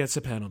 Pachuca gets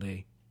a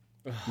penalty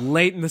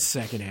late in the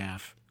second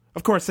half.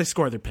 Of course, they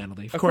score their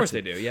penalty. Of course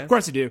they do, yeah. Of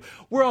course they do.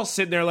 We're all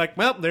sitting there like,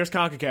 well, there's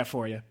CONCACAF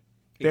for you.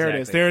 There it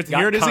is. Exactly.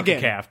 Here it is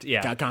again. CONCACAF'd,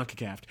 yeah. Got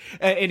CONCACAF'd.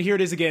 And here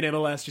it is again.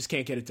 MLS just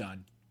can't get it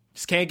done.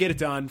 Just can't get it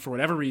done for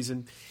whatever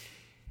reason.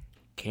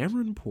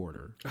 Cameron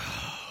Porter,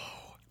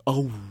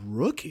 a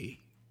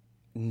rookie.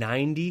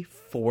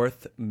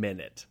 94th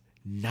minute.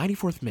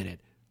 94th minute.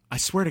 I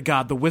swear to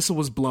God, the whistle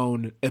was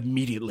blown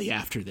immediately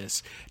after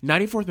this.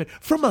 94th minute.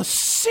 From a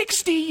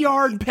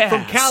 60-yard pass.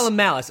 From Callum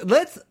Malice.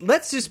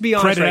 Let's just be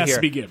honest Credit right has here.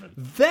 to be given.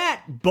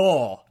 That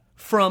ball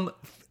from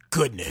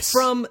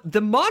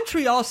the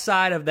Montreal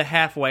side of the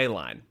halfway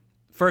line.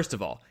 First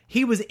of all,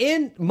 he was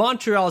in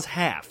Montreal's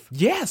half.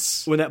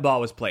 Yes. When that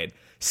ball was played.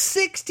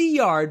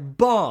 60-yard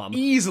bomb.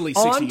 Easily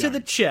 60 onto yards. the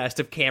chest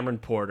of Cameron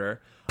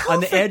Porter. Perfect on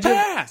the edge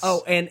pass.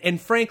 And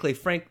frankly,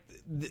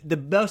 the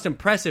most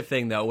impressive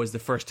thing, though, was the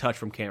first touch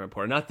from Cameron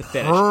Porter, not the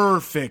finish.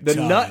 Perfect The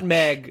touch.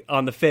 nutmeg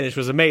on the finish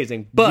was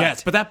amazing. But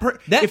yes, but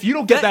if you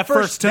don't get that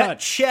first touch. That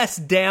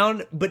chest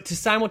down, but to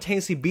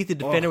simultaneously beat the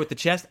defender with the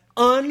chest,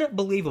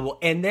 unbelievable.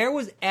 And there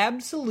was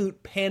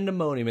absolute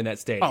pandemonium in that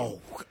stadium.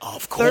 Oh,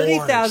 of course.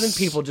 30,000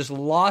 people just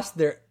lost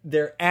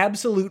their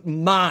absolute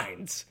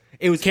minds.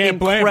 It was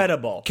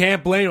incredible.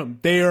 Can't blame them.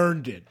 They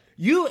earned it.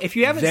 If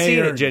you haven't seen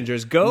it,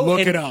 Gingers, go look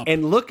it up.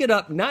 And look it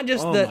up. Not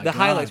just Oh the my God.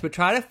 highlights, but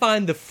try to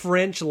find the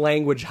French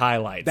language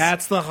highlights.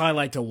 That's the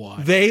highlight to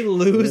watch. They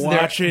lose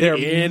Watch it their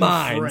in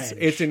minds.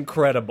 French. It's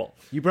incredible.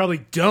 You probably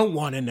don't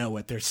want to know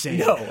what they're saying.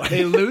 No.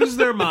 They lose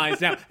their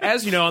minds. Now,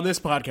 as you know, on this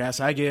podcast,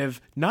 I give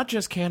not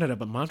just Canada,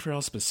 but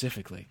Montreal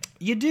specifically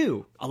You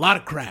do. a lot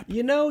of crap.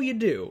 You know you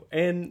do.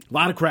 And, A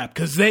lot of crap,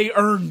 because they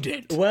earned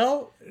it.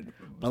 well,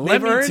 But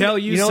let me tell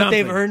you know something. what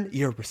they've earned?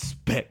 Your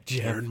respect,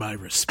 Jeff. Earned my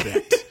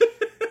respect.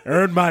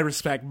 Earned my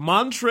respect.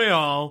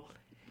 Montreal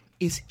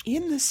is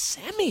in the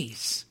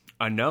semis.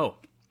 I know.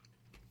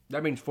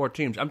 That means 4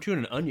 teams. I'm chewing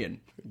an onion.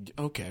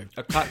 Okay.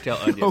 A cocktail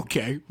onion.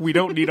 Okay. We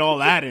don't need all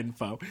that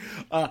info.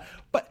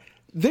 But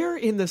they're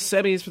in the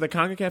semis for the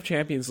CONCACAF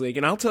Champions League.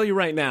 And I'll tell you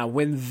right now,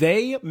 when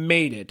they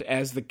made it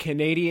as the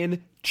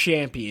Canadian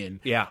champion,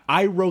 Yeah.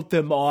 I wrote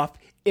them off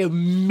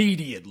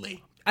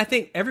immediately. I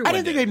think everyone I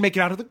didn't think did. they'd make it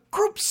out of the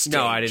group stage.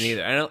 No, I didn't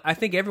either. I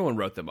think everyone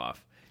wrote them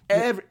off.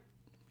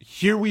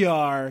 Here we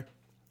are.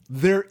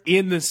 They're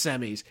in the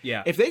semis.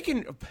 Yeah. If they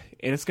can,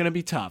 and it's going to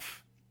be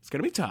tough. It's going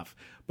to be tough.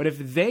 But if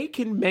they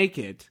can make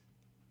it,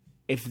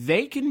 if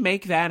they can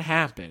make that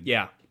happen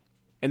Yeah.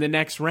 in the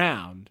next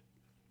round,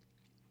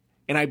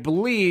 and I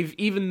believe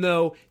even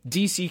though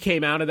DC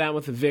came out of that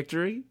with a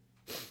victory,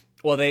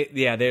 Well, they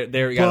got But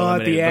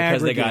eliminated the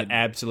because they got aggregate-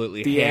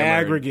 absolutely the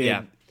hammered. aggregate,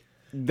 Yeah.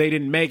 they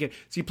didn't make it.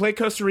 So you play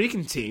Costa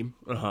Rican team.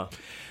 Uh-huh.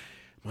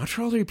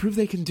 Montreal already proved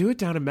they can do it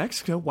down in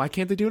Mexico. Why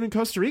can't they do it in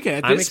Costa Rica?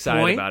 At I'm this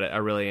excited point, about it. I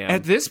really am.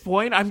 At this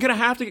point, I'm going to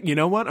have to, you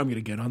know what? I'm going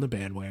to get on the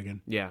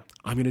bandwagon. Yeah.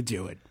 I'm going to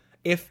do it.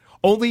 If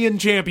Only in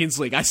Champions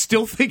League. I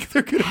still think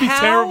they're going to be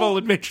terrible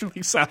in Major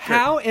League Soccer.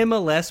 How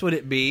MLS would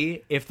it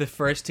be if the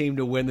first team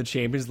to win the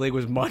Champions League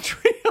was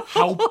Montreal?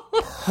 How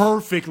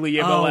perfectly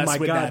MLS oh my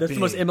would god, that that's be? the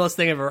most MLS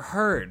thing I've ever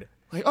heard.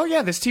 Like, oh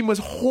yeah, this team was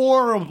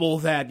horrible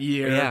that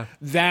year. Yeah.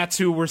 That's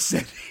who we're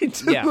sending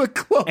to Yeah. the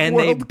Club And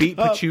World they beat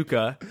Cup.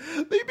 Pachuca.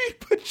 They beat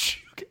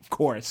Pachuca. Of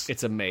course.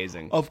 It's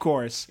amazing. Of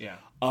course. Yeah.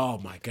 Oh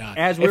my god.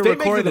 As If we're they make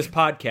recording it this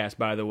podcast,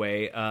 by the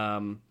way,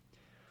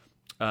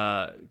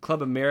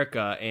 Club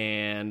America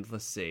and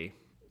let's see.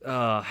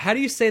 How do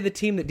you say the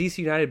team that DC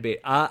United beat?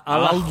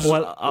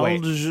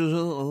 Wait.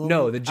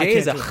 No, the J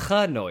is a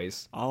ch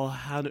noise. We're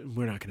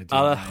not going to do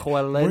that. We're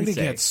Alajuelense. going to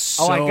get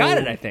so... Oh, I got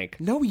it, I think.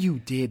 No, you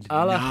did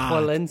not.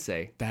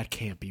 Alajuelense. That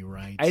can't be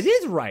right. It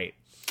is right.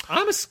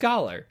 I'm a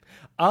scholar.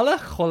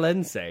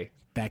 Alajuelense.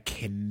 That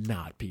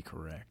cannot be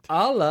correct.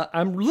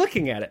 I'm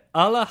looking at it.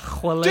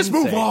 Alajuelense. Just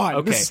move on.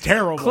 Okay. This is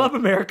terrible. Club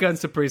America and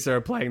Saprissa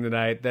are playing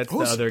tonight. That's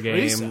Who's the other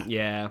Saprissa? game.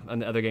 Yeah,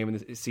 and the other game in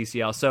the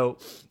CCL. So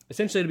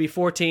essentially, it'll be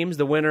 4 teams.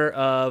 The winner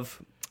of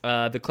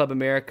the Club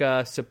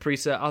America,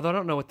 Saprissa, although I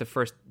don't know what the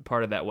first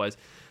part of that was.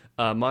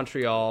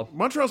 Montreal.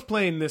 Montreal's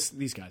playing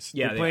these guys.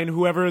 Yeah, They're they playing are.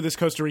 whoever this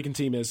Costa Rican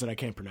team is that I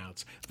can't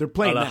pronounce. They're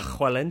playing them.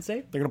 Alajuelense?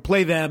 They're going to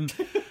play them.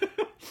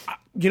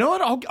 You know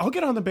what? I'll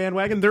get on the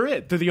bandwagon. They're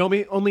it. They're the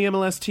only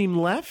MLS team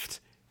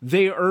left.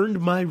 They earned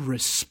my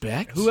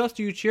respect. Who else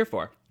do you cheer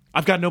for?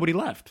 I've got nobody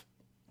left.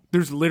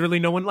 There's literally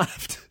no one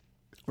left.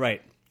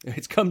 Right.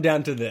 It's come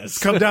down to this.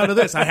 Come down to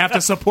this. I have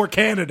to support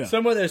Canada.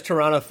 Somewhere there's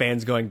Toronto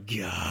fans going,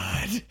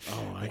 God,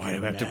 why do I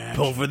have to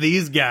pull for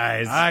these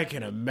guys? I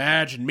can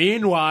imagine.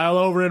 Meanwhile,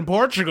 over in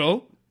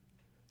Portugal,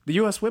 the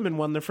U.S. women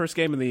won their first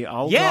game in the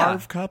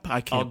Algarve Cup.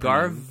 I can't.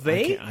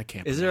 Algarve? I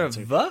can't. Is there a pronounce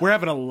it. V? We're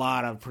having a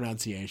lot of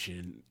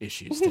pronunciation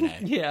issues today.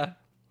 Yeah.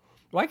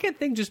 Why can't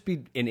things just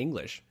be in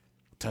English?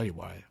 Tell you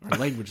why. Our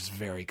language is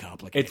very It's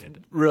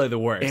complicated. really the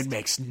worst. It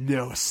makes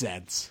no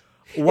sense.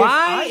 Why If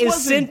I is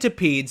wasn't-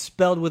 centipede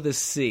spelled with a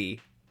C?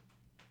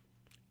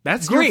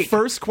 That's your Greek.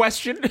 first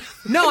question?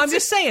 No, I'm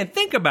just saying.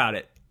 Think about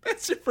it.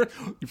 That's your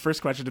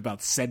first question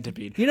about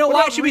centipede. You know What why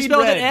about it should be read spelled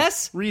with red? an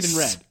S? Read and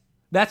red.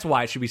 That's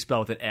why it should be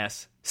spelled with an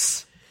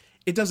S.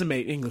 It doesn't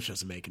make English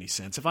doesn't make any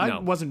sense. If I No.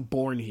 wasn't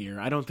born here,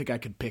 I don't think I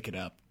could pick it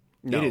up.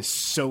 No. It is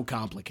so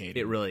complicated.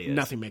 It really is.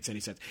 Nothing makes any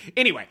sense.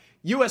 Anyway,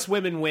 U.S.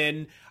 women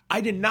win.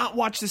 I did not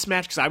watch this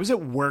match because I was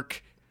at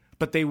work,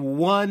 but they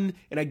won,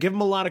 and I give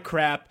them a lot of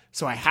crap,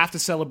 so I have to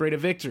celebrate a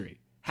victory.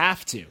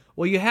 Have to.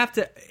 Well, you have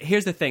to.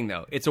 Here's the thing,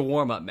 though. It's a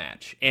warm-up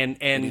match, and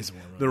is a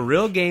warm-up the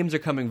real games are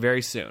coming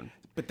very soon.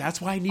 But that's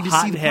why I need to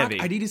Hot see and the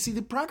heavy. I need to see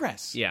the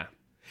progress. Yeah.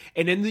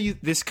 And in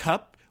this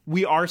cup,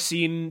 we are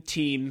seeing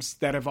teams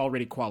that have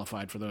already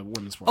qualified for the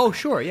Women's World Oh, Cup.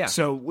 sure, yeah.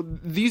 So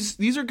these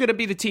are going to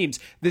be the teams.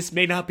 This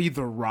may not be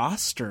the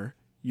roster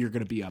you're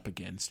going to be up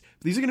against.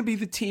 But these are going to be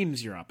the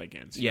teams you're up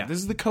against. Yeah. This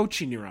is the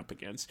coaching you're up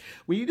against.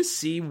 We need to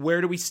see where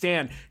do we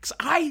stand. Because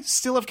I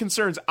still have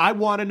concerns. I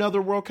want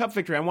another World Cup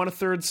victory. I want a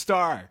third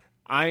star.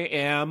 I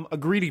am a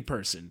greedy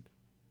person.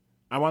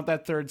 I want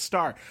that third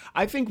star.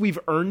 I think we've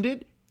earned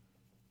it.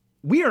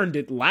 We earned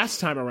it last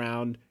time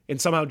around,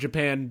 and somehow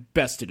Japan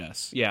bested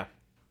us. Yeah.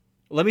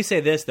 Let me say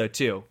this, though,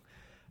 too.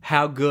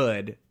 How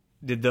good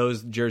did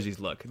those jerseys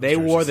look? They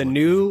wore the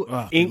new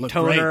they ink look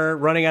toner,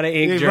 running out of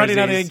ink jerseys. Running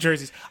out of ink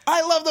jerseys.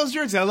 I love those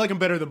jerseys. I like them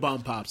better than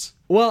Bomb Pops.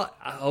 Well,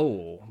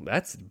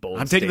 that's a bold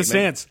I'm taking the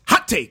statement. stance.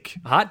 Hot take.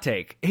 Hot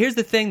take. Here's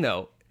the thing,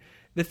 though.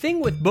 The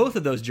thing with both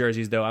of those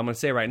jerseys, though, I'm going to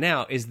say right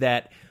now, is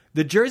that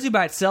the jersey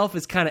by itself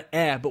is kind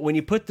of but when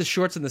you put the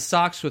shorts and the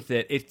socks with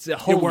it, it's a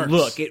whole works.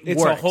 look.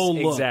 It's works. a whole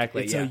look.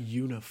 Exactly. It's yeah. a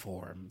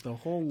uniform. The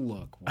whole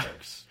look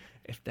works.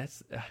 If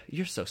that's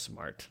you're so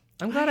smart.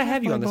 I'm glad I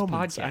have you My on this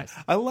moments.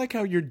 podcast. I like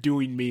how you're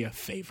doing me a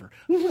favor.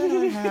 I'm glad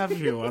I have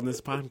you on this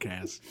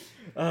podcast.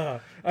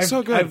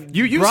 So good. I've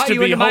you used brought to you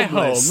be into my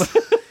homeless.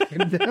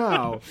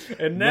 home.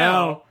 and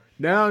now-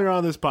 now you're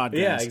on this podcast.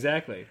 Yeah,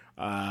 exactly.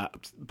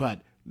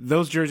 But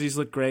those jerseys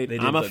look great. did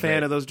I'm a look fan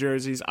great. of those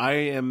jerseys. I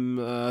am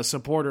a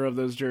supporter of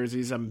those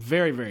jerseys. I'm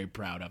very, very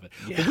proud of it.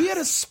 But we had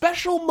a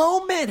special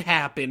moment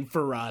happen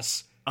for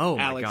us, Oh,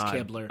 my Alex God.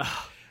 Kibler.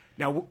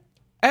 Now,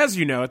 as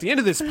you know, at the end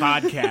of this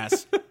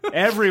podcast,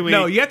 every week...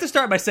 No, you have to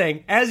start by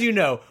saying, as you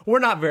know, we're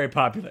not very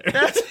popular.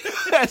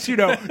 as you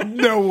know,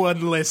 no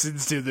one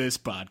listens to this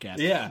podcast.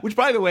 Yeah. Which,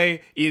 by the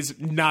way, is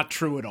not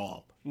true at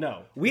all. No,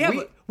 we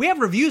have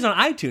reviews on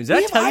iTunes. Did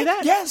I tell you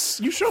that? Yes,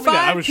 you showed me that.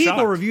 I Five was people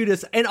shocked. reviewed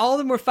us, and all of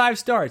them were 5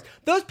 stars.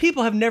 Those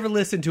people have never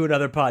listened to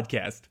another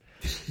podcast.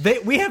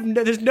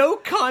 There's no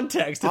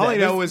context to All that. I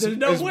know There's is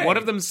no way. one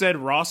of them said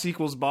Ross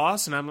equals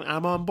boss, and I'm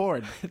on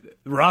board.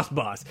 Ross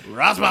Boss.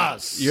 Ross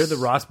boss. You're the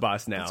Ross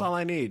Boss now. That's all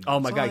I need. Oh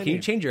my That's all God! I Can you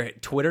need. change your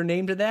Twitter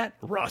name to that?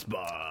 Ross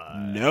Boss.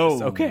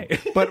 No. Okay.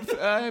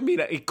 But, I mean,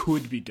 it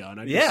could be done.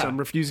 I'm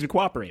refusing to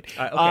cooperate.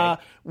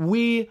 Okay.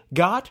 We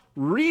got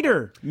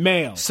reader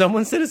mail.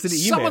 Someone sent us an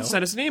email. Someone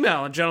sent us an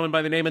email, a gentleman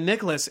by the name of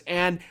Nicholas.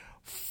 And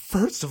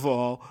first of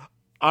all,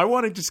 I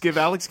want to just give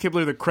Alex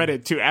Kibler the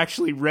credit to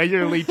actually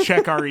regularly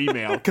check our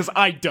email, because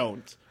I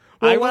don't.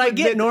 Well, what will I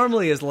get admit-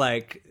 normally is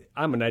like,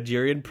 I'm a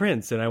Nigerian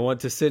prince, and I want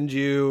to send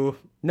you.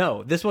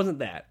 No, this wasn't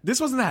that. This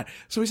wasn't that.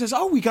 So he says,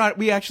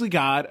 we actually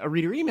got a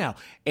reader email.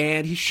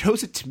 And he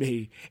shows it to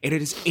me, and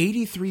it is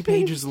 83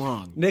 pages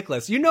long.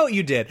 Nicholas, you know what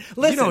you did.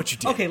 Listen, know what you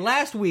did. Okay,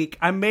 last week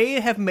I may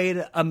have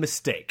made a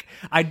mistake.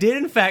 I did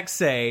in fact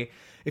say,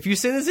 if you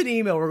send us an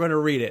email, we're going to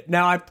read it.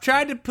 Now, I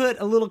tried to put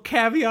a little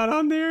caveat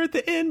on there at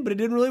the end, but it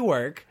didn't really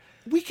work.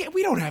 We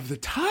don't have the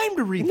time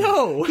to read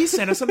No. that. He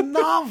sent us a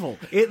novel.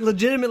 It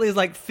legitimately is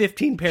like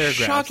 15 paragraphs.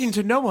 Shocking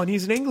to no one.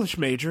 He's an English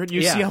major at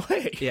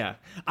UCLA. Yeah.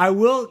 I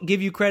will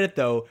give you credit,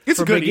 though, It's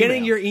for a good beginning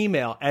email. your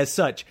email as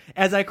such.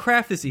 As I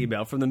craft this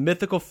email from the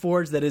mythical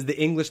forge that is the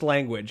English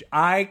language,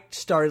 I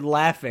started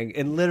laughing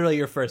in literally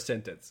your first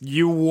sentence.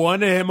 You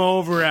won him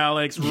over,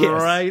 Alex, Yes.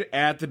 right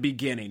at the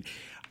beginning.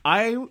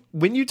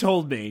 When you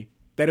told me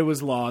that it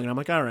was long, and I'm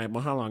like, all right,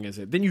 well, how long is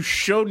it? Then you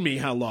showed me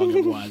how long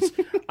it was.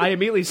 I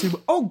immediately assumed,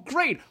 oh,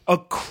 great, a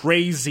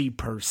crazy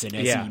person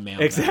has emailed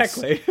us.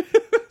 Exactly.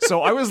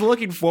 So I was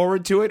looking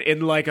forward to it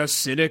in like a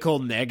cynical,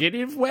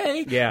 negative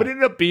way, but it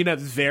ended up being a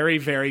very,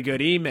 very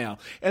good email.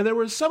 And there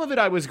was some of it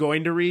I was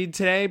going to read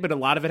today, but a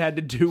lot of it had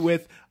to do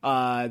with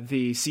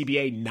the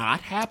CBA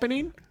not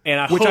happening. And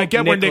I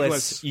get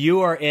Nicholas,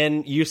 you are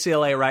in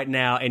UCLA right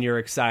now, and you're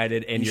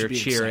excited, and you're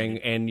cheering,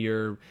 and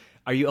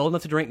are you old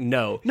enough to drink?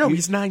 No. No,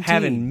 he's 19.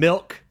 Having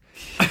milk.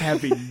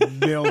 Having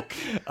milk.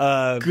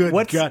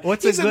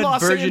 What's he's a good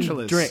Los virgin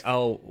Angeles. drink?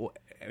 Oh,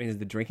 I mean, is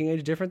the drinking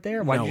age different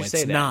there? Why did you say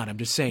that? No, it's not. I'm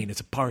just saying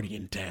it's a party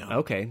in town.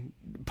 Okay.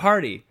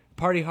 Party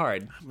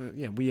hard.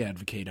 Yeah, we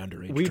advocate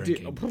underage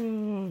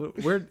drinking.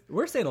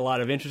 We're saying a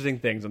lot of interesting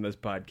things on this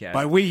podcast.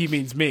 By we, he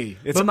means me.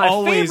 It's but my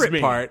always favorite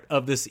me. part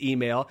of this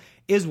email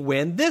is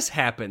when this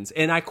happens,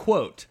 and I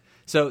quote.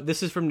 So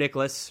this is from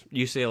Nicholas,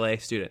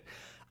 UCLA student.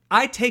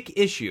 I take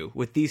issue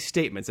with these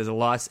statements as a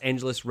Los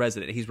Angeles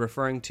resident. He's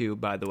referring to,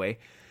 by the way,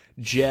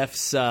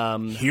 Jeff's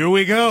here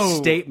we go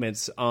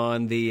statements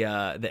on the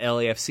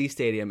LAFC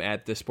stadium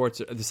at the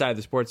side of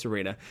the sports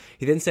arena.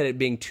 He then said it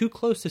being too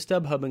close to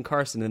StubHub and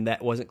Carson, and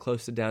that wasn't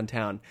close to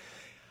downtown.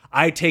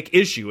 I take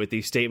issue with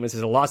these statements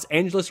as a Los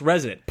Angeles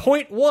resident.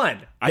 Point one.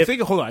 I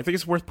think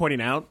it's worth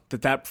pointing out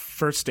that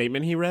first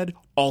statement he read,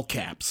 all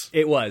caps.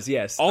 It was,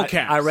 yes. All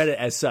caps. I read it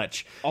as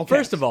such. All caps.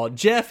 First of all,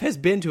 Jeff has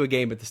been to a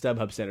game at the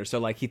StubHub Center, so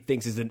like he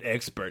thinks he's an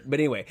expert. But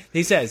anyway,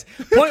 he says,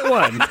 point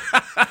one,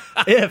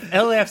 if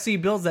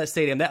LAFC builds that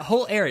stadium, that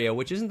whole area,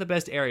 which isn't the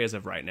best area as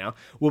of right now,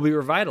 will be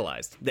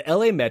revitalized. The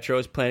LA Metro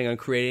is planning on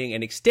creating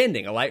and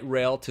extending a light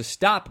rail to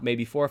stop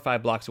maybe 4 or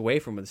 5 blocks away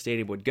from where the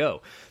stadium would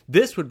go.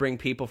 This would bring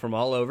people from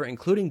all over,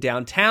 including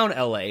downtown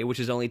LA, which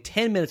is only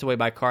 10 minutes away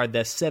by car,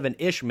 thus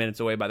 7-ish minutes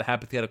away by the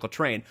hypothetical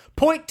train.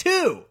 Point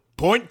two.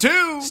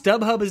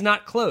 StubHub is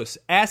not close.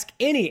 Ask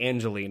any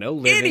Angelino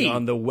living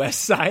on the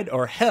west side,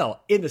 or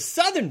hell, in the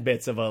southern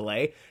bits of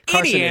LA.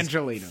 Carson Any is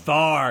Angelino.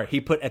 far. He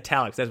put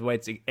italics. That's why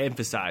it's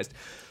emphasized.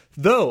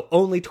 Though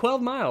only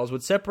 12 miles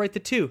would separate the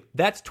two.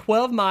 That's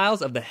 12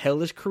 miles of the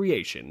hellish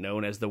creation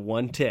known as the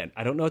 110.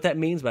 I don't know what that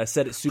means, but I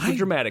said it super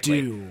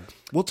dramatically.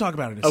 We'll talk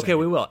about it in a second. Okay,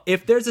 we will.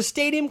 If there's a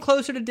stadium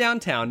closer to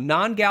downtown,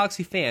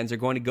 non-Galaxy fans are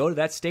going to go to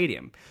that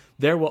stadium.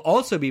 There will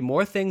also be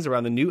more things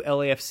around the new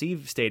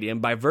LAFC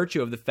stadium by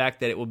virtue of the fact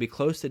that it will be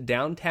close to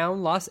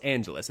downtown Los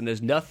Angeles, and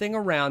there's nothing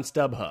around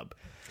StubHub.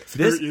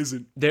 There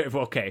isn't.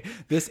 Okay.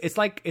 It's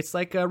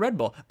like Red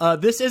Bull.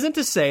 This isn't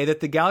to say that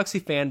the Galaxy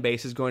fan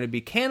base is going to be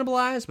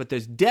cannibalized, but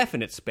there's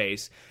definite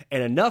space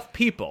and enough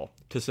people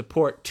to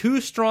support 2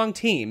 strong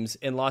teams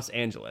in Los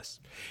Angeles.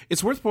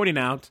 It's worth pointing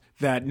out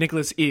that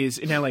Nicholas is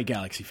an LA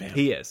Galaxy fan.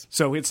 He is.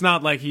 So it's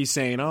not like he's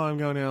saying, oh, I'm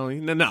going to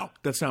LA. No,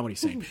 that's not what he's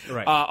saying.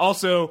 Right.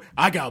 Also,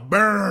 I got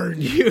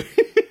burned.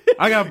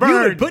 I got burned.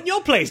 You were put in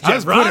your place, Jeff I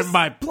was Ross. put in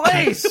my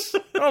place.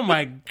 Oh,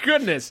 my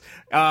goodness.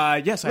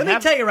 Yes, Let me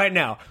tell you right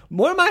now,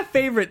 one of my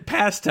favorite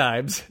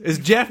pastimes is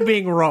Jeff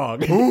being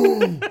wrong.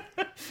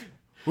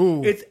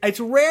 Ooh. It's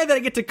rare that I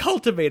get to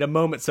cultivate a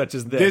moment such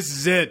as this. This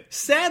is it.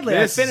 Sadly,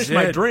 I finished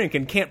my drink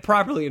and can't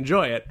properly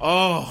enjoy it.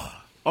 Oh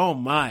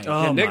my!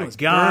 Oh my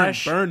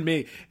gosh! Burned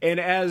me. And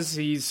as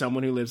he's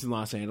someone who lives in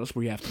Los Angeles,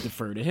 we have to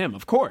defer to him,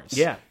 of course.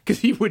 Yeah, because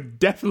he would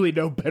definitely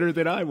know better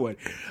than I would.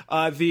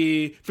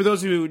 For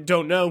those who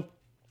don't know,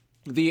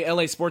 the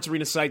LA Sports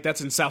Arena site, that's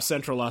in South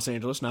Central Los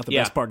Angeles, not the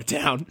best part of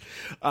town.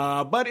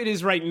 But it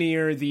is right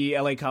near the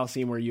LA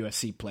Coliseum where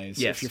USC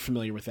plays, if you're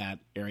familiar with that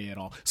area at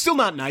all. Still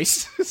not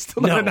nice.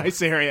 Still not a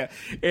nice area.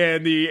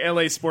 And the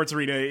LA Sports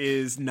Arena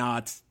is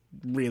not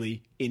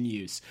really in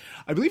use.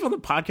 I believe on the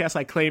podcast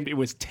I claimed it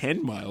was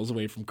 10 miles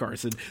away from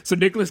Carson. So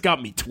Nicholas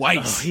got me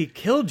twice. Oh, he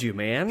killed you,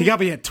 man. He got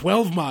me at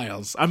 12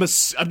 miles. I'm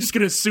just going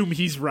to assume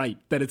he's right,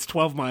 that it's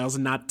 12 miles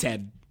and not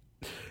 10.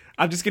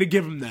 I'm just going to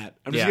give him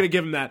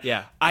that.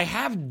 Yeah. I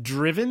have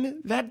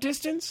driven that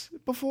distance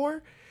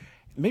before.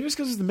 Maybe it's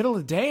because it's the middle of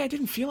the day. I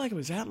didn't feel like it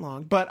was that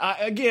long. But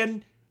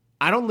again,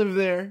 I don't live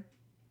there.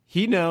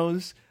 He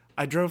knows.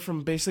 I drove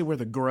from basically where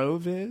the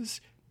Grove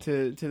is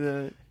to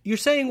the... You're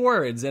saying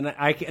words, and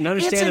I can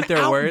understand that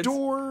they're words. It's an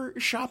outdoor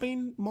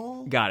shopping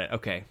mall. Got it.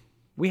 Okay.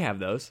 We have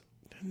those.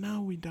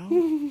 No, we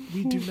don't.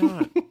 We do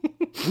not.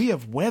 We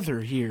have weather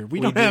here. We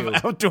don't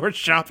have outdoor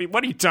shopping.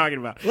 What are you talking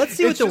about? Let's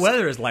see what the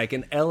weather is like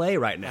in L.A.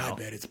 right now. I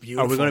bet it's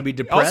beautiful. Are we going to be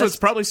depressed? Also, it's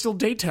probably still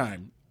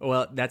daytime.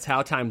 Well, that's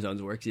how time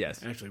zones work,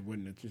 yes. Actually,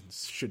 it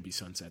should be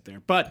sunset there.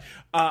 But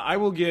I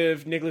will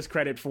give Nicholas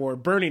credit for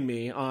burning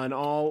me on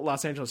all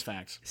Los Angeles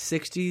facts.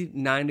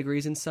 69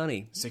 degrees and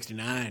sunny.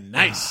 69.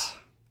 Nice.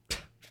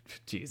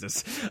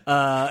 Jesus.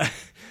 I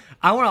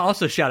want to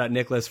also shout out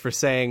Nicholas for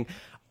saying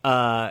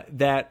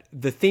that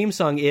the theme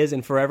song is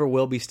and forever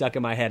will be stuck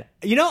in my head.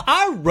 You know,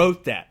 I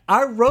wrote that.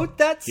 I wrote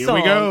that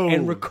song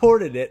and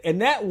recorded it,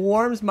 and that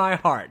warms my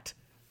heart.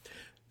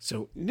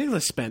 So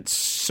Nicholas spent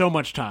so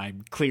much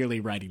time clearly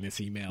writing this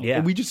email. Yeah.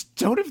 And we just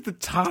don't have the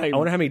time. I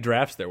wonder how many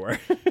drafts there were.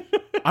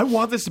 I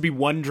want this to be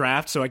one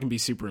draft so I can be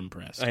super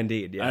impressed.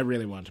 Indeed, yeah. I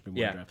really want it to be one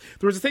Yeah. draft.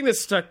 There was a thing that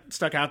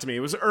stuck out to me. It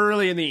was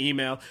early in the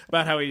email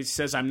about how he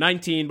says, I'm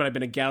 19, but I've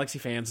been a Galaxy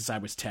fan since I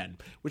was 10,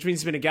 which means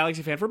he's been a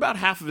Galaxy fan for about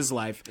half of his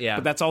life. Yeah.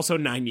 But that's also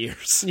 9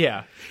 years.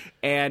 Yeah.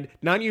 And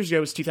 9 years ago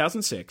was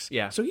 2006.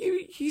 Yeah. So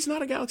he's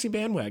not a Galaxy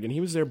bandwagon.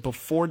 He was there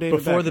before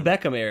Before the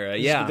Beckham era,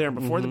 He yeah. Mm-hmm. was there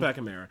before the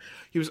Beckham era.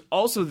 He was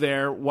also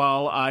there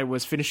while I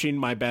was finishing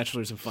my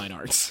Bachelor's of Fine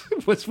Arts.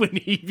 Was when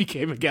he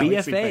became a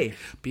Galaxy BFA. fan.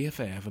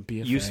 BFA. I have a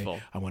BFA. Useful.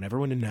 I want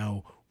everyone to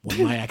know what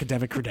my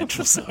academic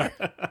credentials are.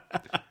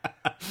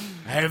 I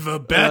have a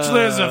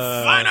Bachelor's of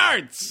Fine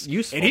Arts.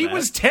 Useful, And he man.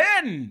 was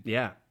 10.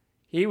 Yeah.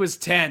 He was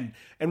 10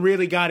 and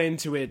really got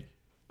into it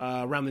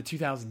around the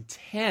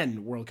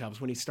 2010 World Cups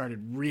when he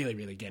started really,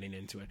 really getting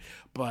into it.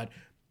 But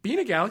being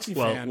a Galaxy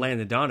Well, fan...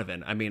 Landon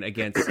Donovan,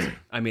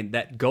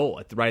 that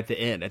goal right at the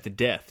end, at the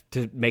death,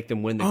 to make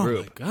them win the Oh,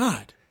 group. my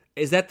God.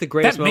 Is that the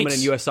greatest That moment makes-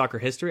 in U.S. soccer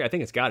history? I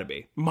think it's got to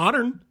be.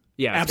 Modern.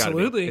 Yeah, it's gotta be.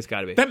 absolutely. It's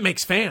gotta be. That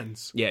makes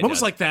fans. Yeah, it moments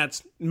does. like that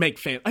make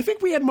fans. I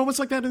think we had moments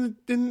like that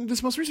in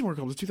this most recent World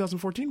Cup, the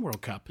 2014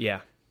 World Cup.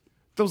 Yeah.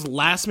 Those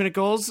last minute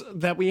goals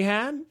that we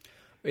had.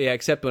 Yeah,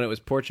 except when it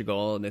was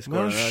Portugal and they scored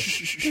on us.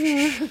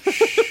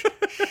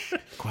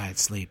 Quiet,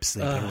 sleep.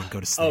 Everyone go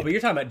to sleep. Oh, but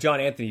you're talking about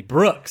John Anthony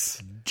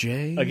Brooks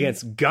J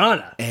against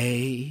Ghana.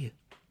 A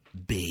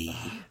B.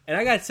 And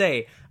I gotta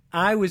say,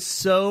 I was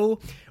so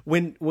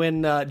when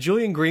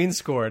Julian Green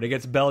scored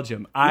against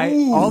Belgium,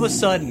 all of a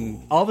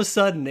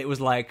sudden it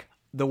was like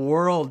the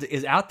world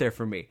is out there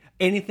for me.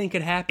 Anything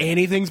could happen.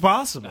 Anything's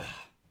possible.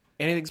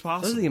 Anything's Those are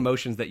possible. the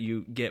emotions that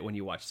you get when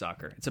you watch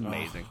soccer. It's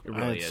amazing. It I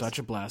really had is. such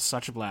a blast,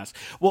 such a blast.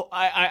 Well,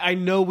 I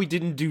know we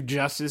didn't do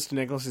justice to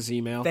Nicholas's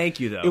email. Thank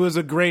you, though. It was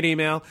a great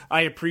email.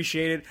 I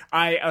appreciate it.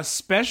 I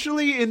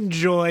especially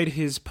enjoyed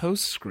his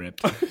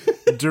postscript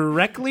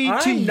directly to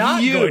I'm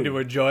not you. going to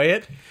enjoy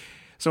it.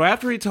 So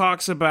after he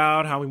talks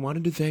about how he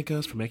wanted to thank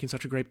us for making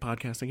such a great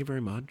podcast, thank you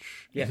very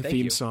much. Yeah, the thank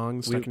theme you.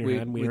 song stuck in your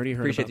head. We already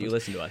heard appreciate about that you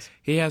this. listen to us.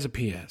 He has a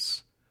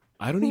P.S.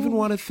 I don't even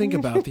want to think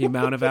about the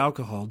amount of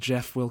alcohol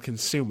Jeff will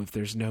consume if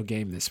there's no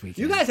game this weekend.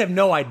 You guys have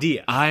no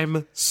idea.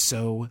 I'm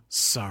so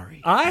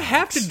sorry. I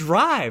have to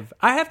drive.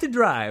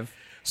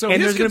 So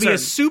and his there's going to be a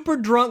concern- super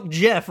drunk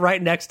Jeff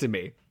right next to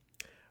me.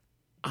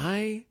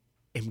 I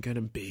am going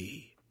to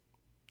be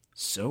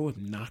so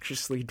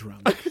obnoxiously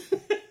drunk.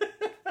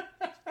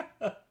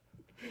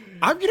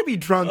 I'm going to be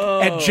drunk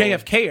at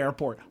JFK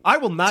Airport. I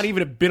will not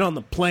even have been on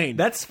the plane.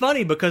 That's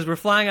funny because we're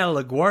flying out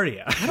of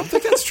LaGuardia. I don't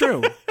think that's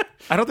true.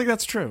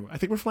 I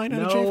think we're flying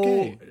out of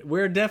JFK.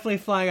 We're definitely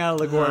flying out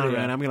of LaGuardia. All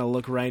right, I'm going to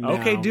look right now.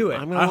 Okay, do it.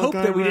 I'm gonna I look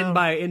hope that we around. didn't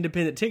buy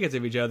independent tickets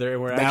of each other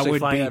and we're That actually would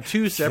flying be out of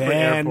two separate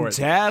airports.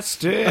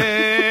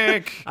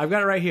 fantastic. I've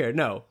got it right here.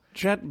 No.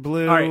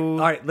 JetBlue. All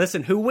right,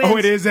 listen, who wins? Oh,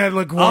 it is at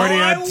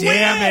LaGuardia. Oh, I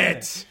Damn win!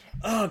 it.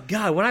 Oh,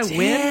 God, when I win,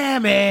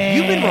 Damn it.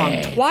 you've been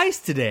wrong twice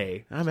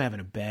today. I'm having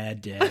a bad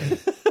day.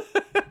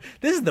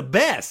 This is the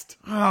best.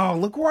 Oh,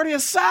 LaGuardia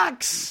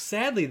sucks.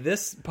 Sadly,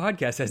 this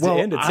podcast has to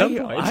end at some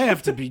point. I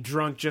have to be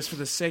drunk just for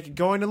the sake of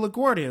going to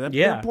LaGuardia. That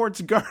Yeah. airport's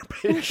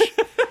garbage.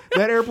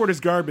 That airport is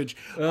garbage.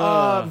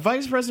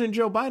 Vice President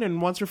Joe Biden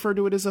once referred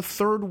to it as a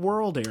third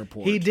world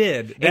airport. He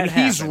did. And That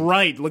he's happened.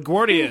 right.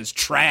 LaGuardia is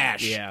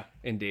trash. Yeah,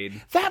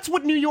 indeed. That's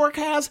what New York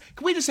has.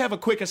 Can we just have a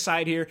quick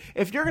aside here?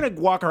 If you're going to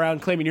walk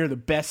around claiming you're the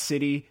best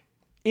city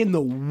in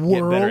the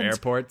world, Better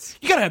airports.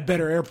 you got to have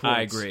better airports.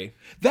 I agree.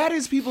 That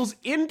is people's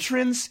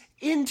entrance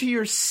into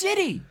your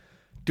city.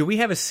 Do we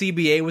have a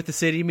CBA with the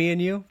city, me and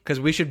you? Because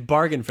we should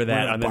bargain for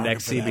that We're on the gonna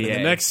next bargain for that. CBA.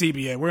 In the next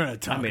CBA, we're going to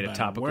talk made a about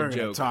topical it. We're joke.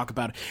 going to talk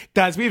about it.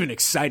 Guys, we have an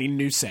exciting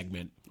new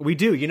segment. We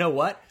do. You know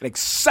what? An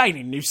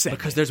exciting new segment.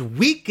 Because there's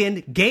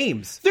weekend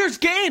games. There's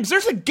games.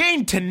 There's a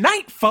game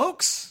tonight,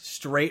 folks.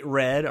 Straight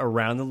red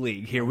around the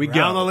league. Here we go.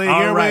 Around the league, All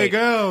here we right.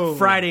 go.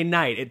 Friday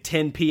night at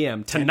 10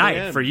 p.m. Tonight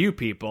 10 p.m. for you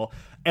people.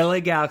 LA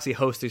Galaxy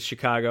hosts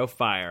Chicago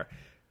Fire.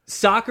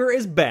 Soccer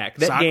is back.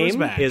 That Soccer's game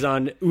back. is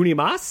on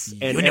Unimas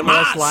and Unimas.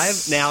 MLS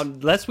Live. Now,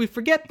 lest we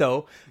forget,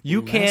 though,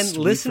 you can Lest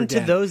we listen to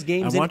forget. those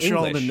games I want in you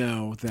all English. to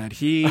know that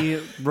he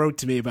wrote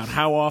to me about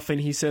how often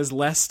he says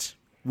lest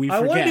we I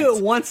forget. want to do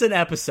it once an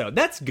episode.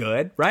 That's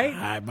good, right?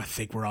 I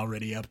think we're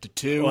already up to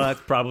 2. Well,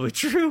 that's probably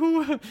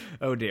true.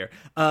 Oh, dear.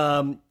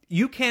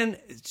 You can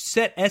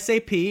set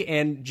SAP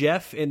and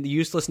Jeff in the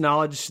useless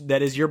knowledge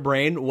that is your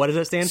brain. What does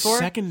that stand for?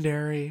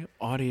 Secondary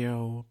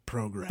audio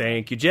program.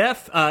 Thank you,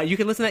 Jeff. You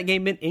can listen to that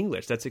game in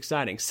English. That's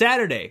exciting.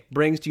 Saturday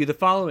brings to you the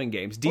following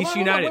games. DC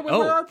United. Wait,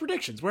 where are our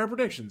predictions? Where are our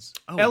predictions?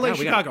 LA, God, we gotta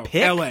Chicago.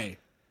 pick? LA.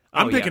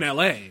 I'm Oh, picking yeah.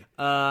 LA.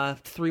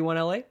 3-1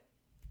 LA.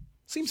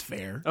 Seems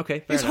fair. Okay,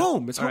 fair It's enough.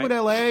 home. It's All home right.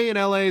 at LA, and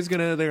LA is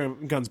they're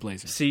guns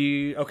blazing.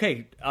 See,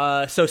 okay.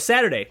 So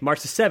Saturday,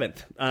 March the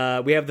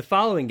 7th, we have the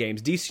following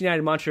games. DC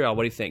United, Montreal.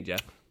 What do you think,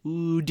 Jeff?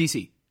 Ooh,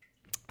 DC.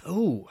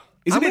 Ooh.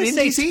 Is I'm it gonna in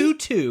say DC?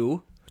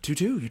 2-2.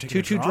 2-2. You're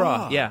taking 2-2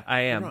 draw. Yeah,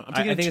 I am. I'm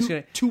taking I think it's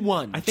going to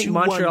 2-1. I think 2-1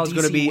 Montreal's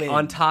going to be DC win.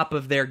 on top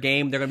of their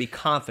game. They're going to be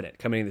confident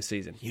coming into the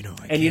season. You know,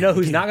 and you know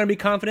who's not going to be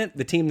confident?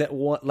 The team that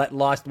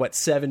lost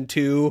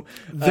 7-2.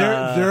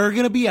 They're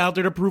going to be out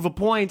there to prove a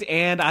point,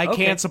 and I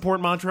Okay. can't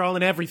support Montreal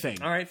in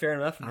everything. All right, fair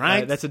enough. All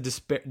right. That's a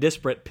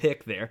disparate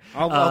pick there.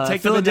 I'll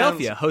take them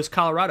Philadelphia hosts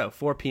Colorado,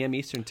 4 p.m.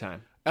 Eastern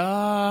time.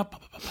 I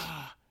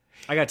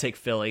I got to take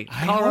Philly.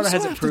 I Colorado also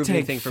hasn't have to proved take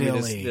anything for me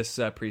Philly. this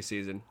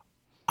preseason.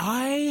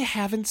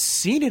 haven't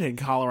seen it in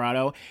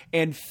Colorado,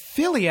 and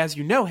Philly, as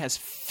you know, has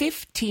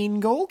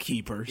 15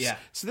 goalkeepers. Yeah.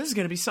 So this is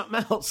going to be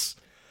something else.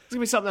 It's going to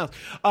be something else.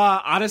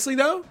 Honestly,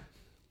 though,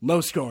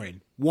 low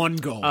scoring. 1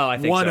 goal. Oh, I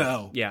think 1-0.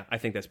 so. Yeah, I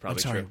think that's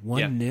probably Sorry, true.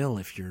 1-0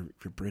 if you're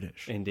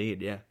British.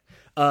 Indeed, yeah.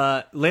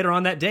 Later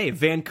on that day,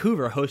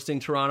 Vancouver hosting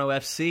Toronto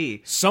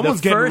FC. Someone's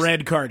getting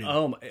red carded.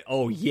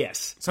 Oh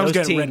yes. Someone's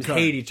Those getting teams red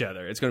carded. hate each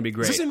other. It's going to be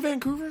great. Is this in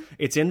Vancouver?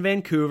 It's in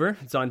Vancouver.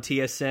 It's on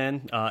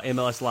TSN,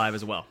 MLS Live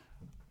as well.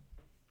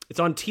 It's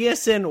on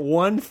TSN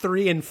 1,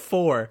 3, and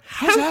 4.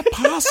 How's that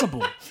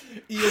possible? How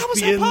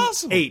is that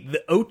possible? 8,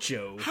 the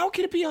Ocho. How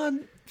can it be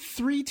on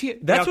 3 T?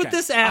 That's what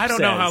this app I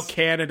don't know how says.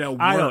 Canada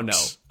works. I don't know.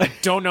 I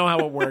don't know how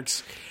it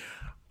works.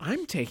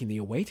 I'm taking the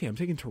away team. I'm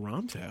taking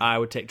Toronto. I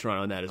would take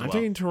Toronto on that as I'm well.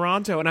 taking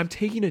Toronto, and I'm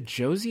taking a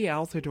Josie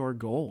Altidore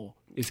goal.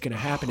 Is going to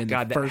happen in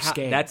the first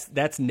game.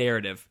 That's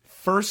narrative.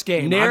 First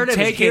game. Narrative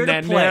I'm is here taking to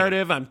that play.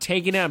 narrative. I'm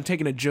taking it. I'm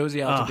taking a Josie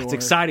Altidore. It's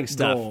exciting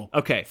stuff. Goal.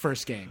 Okay.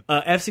 First game.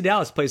 FC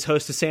Dallas plays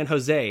host to San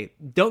Jose.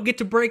 Don't get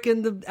to break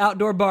in the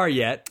outdoor bar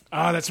yet.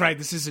 Oh, that's right.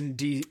 This is in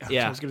D.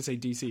 Yeah. I was going to say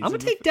DC. I'm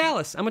going to take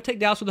Dallas. I'm going to take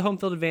Dallas with the home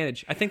field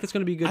advantage. I think that's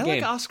going to be a good I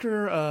game. like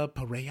Oscar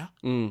Pereira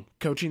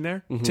coaching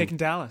there. Taking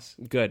Dallas.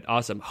 Good.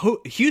 Awesome.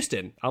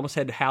 Houston. I almost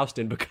said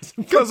Houston because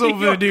Because of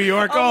New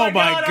York. Oh,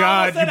 my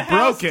God. You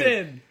broke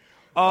it.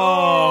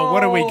 Oh,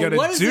 what are we going to do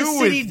with you? What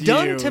has the city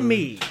done to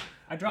me?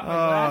 I dropped my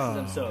glasses.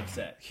 I'm so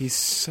upset. He's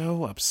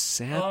so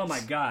upset. Oh, my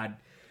God.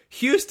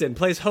 Houston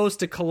plays host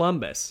to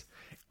Columbus.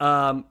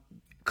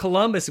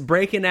 Columbus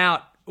breaking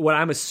out what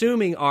I'm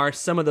assuming are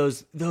some of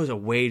those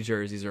away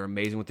jerseys are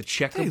amazing with the They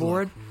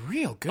checkerboard. look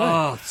real good.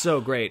 Oh, so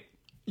great.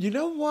 You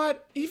know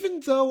what? Even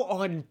though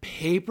on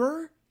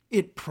paper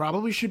it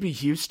probably should be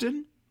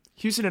Houston.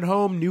 Houston at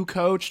home, new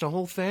coach, the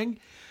whole thing.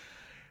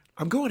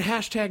 I'm going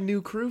hashtag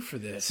new crew for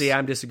this. See,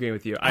 I'm disagreeing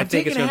with you. I I'm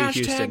think it's taking going to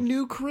be hashtag Houston.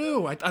 new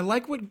crew. I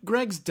like what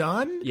Greg's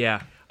done.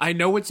 Yeah. I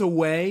know it's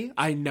away.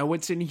 I know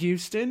it's in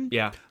Houston.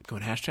 Yeah. I'm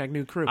going hashtag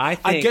new crew. I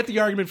think- get the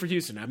argument for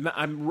Houston.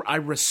 I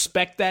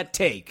respect that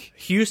take.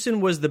 Houston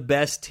was the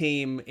best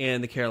team in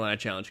the Carolina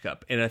Challenge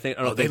Cup, and I think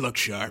they look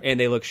sharp. And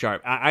they look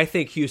sharp. I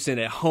think Houston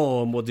at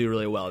home will do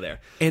really well there.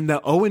 And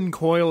the Owen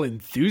Coyle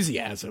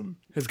enthusiasm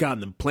has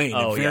gotten them playing in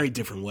a very yeah.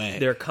 different way.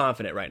 They're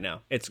confident right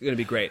now. It's going to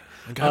be great.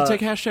 I gotta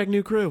take hashtag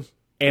new crew.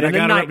 And I in the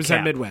gotta nightcap.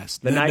 represent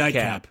Midwest. The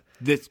nightcap.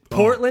 This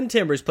Portland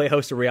Timbers play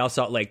host to Real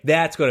Salt Lake.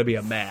 That's going to be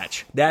a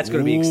match. That's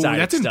going to be Ooh, exciting.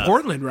 that's in stuff.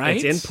 Portland, right?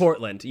 It's in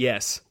Portland.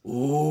 Yes.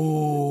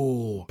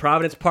 Ooh.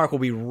 Providence Park will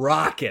be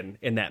rocking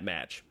in that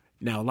match.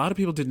 Now, a lot of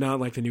people did not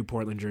like the new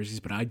Portland jerseys,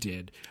 but I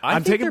did. I'm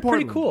I'm think taking they're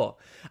Portland. pretty cool.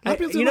 A lot of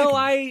people You didn't know,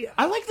 like them.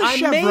 I like the May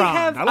chevron.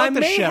 have, I like the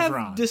may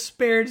chevron. have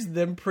disparaged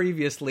them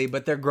previously,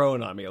 but they're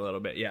growing on me a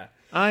little bit. Yeah.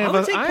 I'm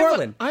going to take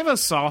Portland. I have a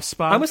soft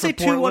spot. I'm going to for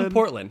say 2-1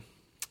 Portland.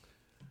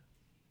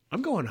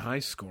 I'm going high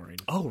scoring.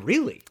 Oh,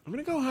 really? I'm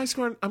going to go high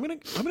scoring. I'm going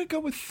to go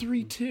with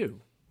 3-2.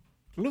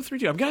 I'm going to go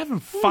 3-2. I'm going to have him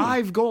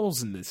 5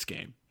 goals in this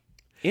game.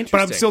 Interesting.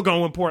 But I'm still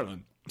going with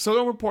Portland. I'm still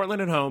going with Portland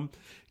at home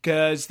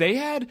because they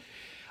had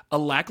a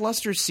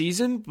lackluster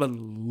season, but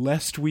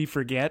lest we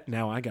forget,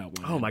 now I got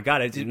one. Oh, my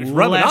God. It's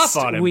rubbing off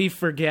on him. We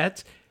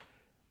forget,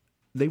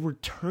 they were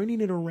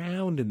turning it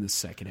around in the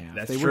second half.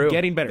 That's they true. were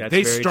getting better. That's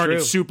They very started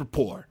true. super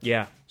poor.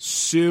 Yeah.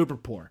 Super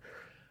poor.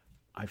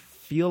 I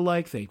feel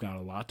like they've got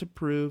a lot to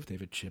prove. They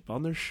have a chip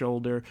on their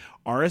shoulder.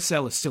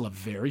 RSL is still a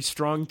very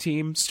strong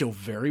team, still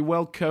very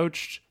well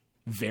coached,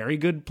 very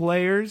good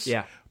players.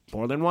 Yeah.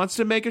 Portland wants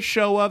to make a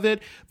show of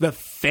it. The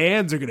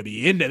fans are going to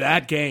be into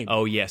that game.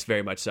 Oh, yes,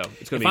 very much so.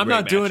 It's going to if be a I'm great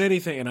not match. doing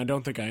anything, and I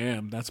don't think I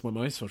am, that's what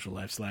my social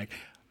life's like.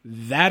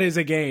 That is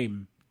a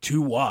game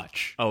to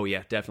watch. Oh,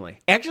 yeah, definitely.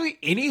 Actually,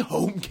 any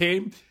home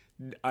game,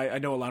 I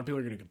know a lot of people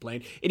are going to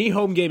complain. Any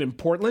home game in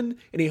Portland,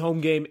 any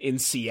home game in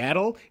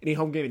Seattle, any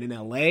home game in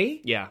LA,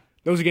 Yeah.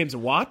 those are games to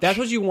watch. That's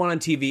what you want on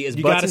TV is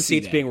You butts gotta and see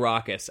seats that. being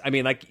raucous. I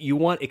mean, like, you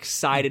want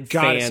excited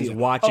Gotta fans see it.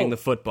 watching Oh. the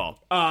football.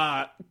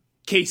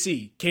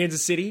 KC,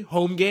 Kansas City,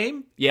 home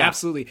game. Yeah.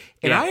 Absolutely.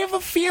 And Yeah. I have a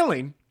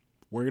feeling,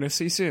 we're going to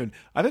see soon,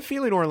 I have a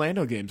feeling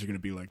Orlando games are going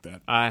to be like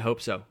that. I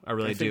hope so. I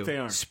really do. think they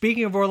are.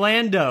 Speaking of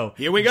Orlando,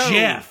 Here we go.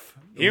 Jeff.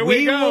 Here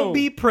we go. will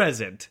be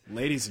present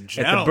Ladies and at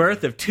gentlemen. the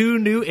birth of 2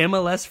 new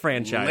MLS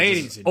franchises.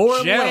 Ladies and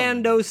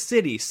Orlando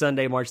City,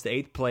 Sunday, March the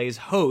 8th, plays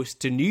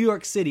host to New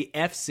York City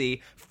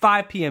FC,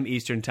 5 p.m.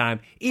 Eastern Time,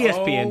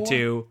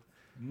 ESPN2.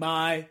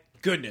 My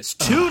goodness.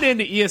 Tune in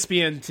to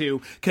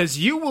ESPN2 because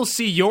you will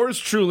see yours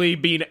truly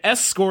being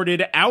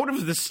escorted out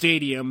of the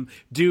stadium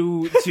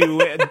due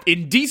to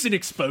indecent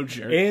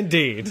exposure.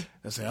 Indeed.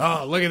 I say,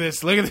 oh, look at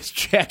this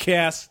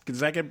jackass. Does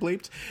that get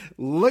bleeped?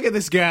 Look at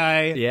this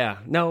guy. Yeah.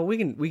 No, we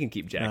can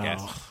keep jackass.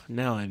 Oh,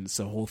 now it's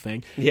the whole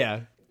thing.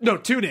 Yeah. No,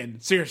 tune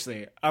in.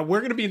 Seriously. We're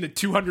going to be in the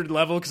 200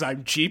 level because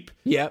I'm cheap,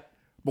 Yep.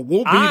 but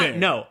we'll be there.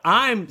 No,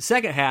 I'm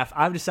second half.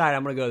 I've decided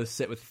I'm going to go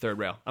sit with the third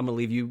rail. I'm going to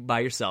leave you by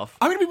yourself.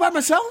 I'm going to be by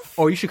myself?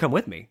 Or you should come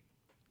with me.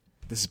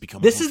 This is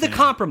becoming This is the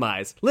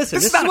compromise. Listen,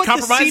 This is not a what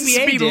compromise. The CBA This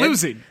is me did.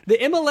 losing. The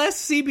MLS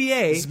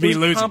CBA is me was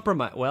losing.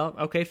 compromise. Well,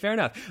 okay, fair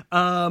enough.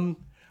 What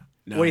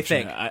do you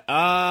think?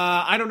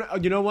 I don't know.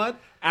 You know what?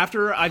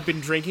 After I've been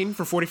drinking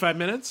for 45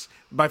 minutes,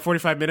 by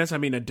 45 minutes, I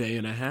mean a day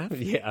and a half,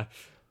 Yeah.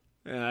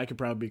 I could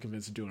probably be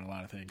convinced of doing a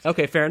lot of things.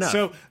 Okay, fair enough.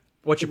 So,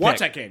 what's your watch pick?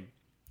 that game.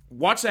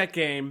 Watch that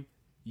game.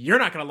 You're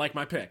not going to like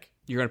my pick.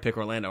 You're going to pick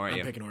Orlando, aren't I'm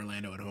you? picking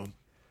Orlando at home.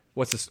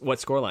 What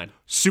scoreline?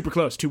 Super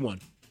close,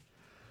 2-1.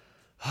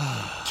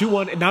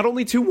 2-1, and not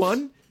only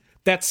 2-1,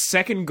 that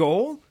second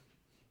goal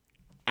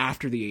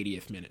after the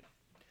 80th minute.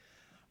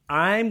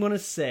 I'm going to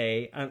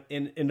say,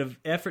 in an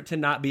effort to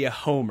not be a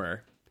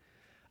homer,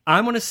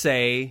 I'm going to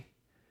say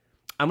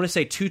 2-2. I'm going to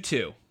say a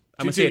 2-2.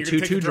 You're gonna take 2-2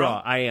 the draw.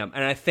 draw? I am.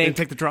 And I Gonna think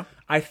take the draw?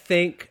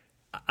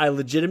 I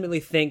legitimately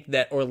think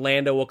that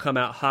Orlando will come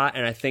out hot,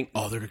 and I think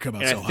Oh, they're gonna come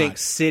out and so I think hot.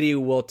 City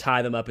will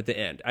tie them up at the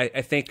end.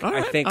 I think All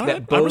right, I think all that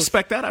right. both I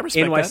respect that. I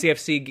respect that.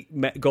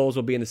 NYCFC goals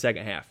will be in the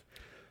second half.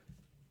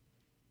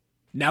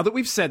 Now that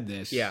we've said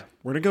this, Yeah.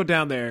 we're going to go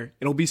down there.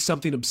 It'll be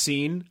something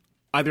obscene.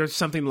 Either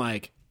something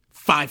like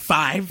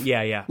 5-5.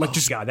 Yeah, yeah. Like Oh,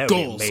 just God, that would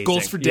be goals. amazing.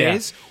 Goals for Yeah.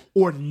 days.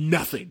 Or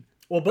nothing.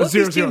 Well, A both 0-0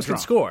 these teams draw.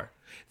 can score.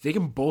 They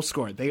can both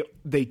score. They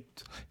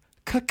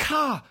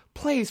Kaká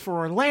plays for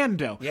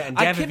Orlando. Yeah, and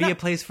I David Villa cannot-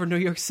 plays for New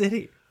York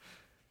City.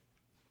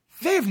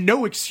 They have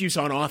no excuse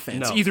on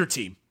offense. No. Either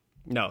team.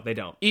 No, they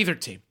don't. Either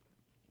team.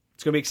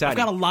 It's going to be exciting.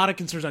 I've got a lot of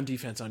concerns on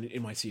defense on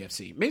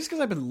NYCFC. Maybe it's because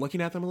I've been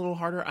looking at them a little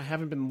harder. I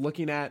haven't been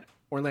looking at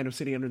Orlando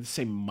City under the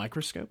same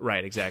microscope.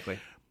 Right, exactly.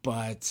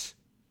 But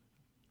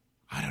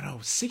I don't know,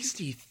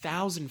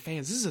 60,000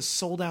 fans. This is a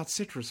sold-out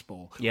Citrus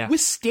Bowl. Yeah.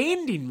 With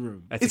standing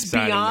room. That's it's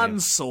exciting, beyond man.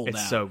 sold out.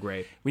 It's so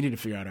great. We need to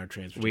figure out our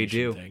transportation We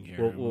do. thing here.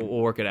 We'll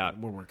work it out.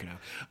 We're working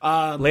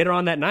out. Later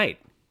on that night,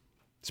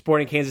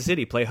 Sporting Kansas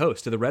City play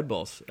host to the Red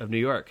Bulls of New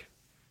York.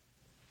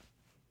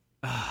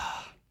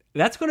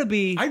 That's going to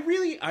be... I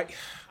wish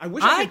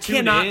I could tune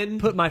cannot in.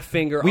 put my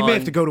finger We on... may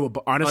have to go to a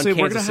bar. Honestly, on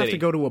we're Kansas going to have to City.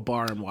 go to a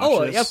bar and watch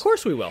Oh, this. yeah, of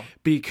course we will.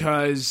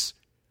 Because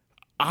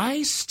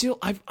I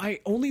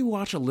only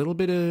watch a little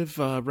bit of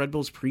Red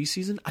Bulls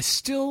preseason. I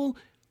still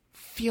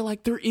feel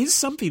like there is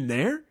something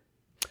there.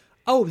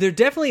 Oh, there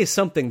definitely is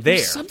something there.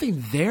 There's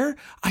something there.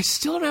 I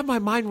still don't have my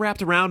mind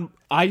wrapped around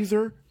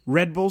either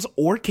Red Bulls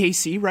or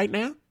KC right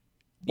now.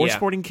 Or Yeah.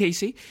 Sporting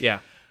KC. Yeah,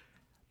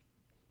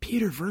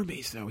 Peter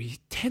Vermes, though, he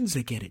tends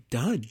to get it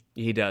done.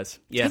 he does.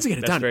 Yeah, Tends to get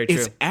it that's done. very true.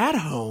 It's at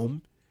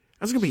home.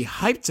 I was going to be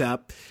hyped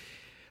up.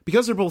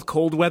 Because they're both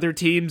cold weather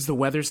teams, the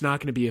weather's not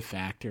going to be a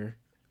factor.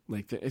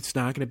 Like, it's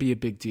not going to be a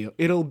big deal.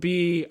 It'll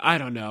be, I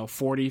don't know,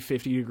 40,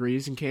 50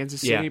 degrees in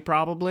Kansas City, Yeah.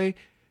 probably.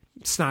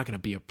 It's not going to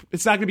be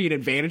an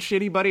advantage to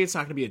anybody. It's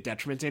not going to be a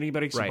detriment to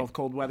anybody because Right. they're both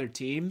cold weather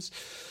teams.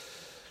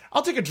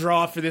 I'll take a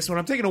draw for this one.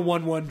 I'm taking a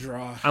 1-1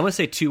 draw. I'm going to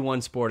say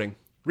 2-1 Sporting.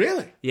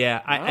 Really?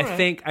 Yeah, I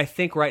right.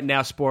 think right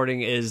now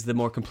Sporting is the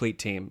more complete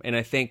team, and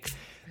I think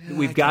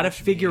we've got to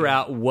figure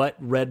out what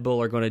Red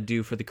Bull are going to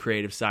do for the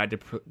creative side to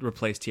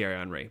replace Thierry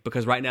Henry,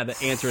 because right now the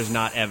answer is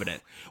not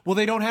evident. Well,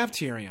 they don't have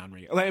Thierry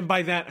Henry. And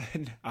by that,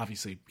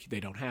 obviously, they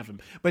don't have him.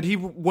 But he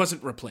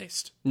wasn't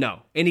replaced.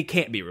 No, and he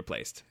can't be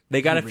replaced.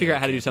 They got to figure really out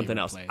how to do can't be something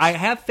else. replaced. I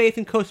have faith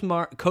in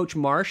Coach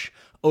Marsh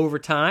over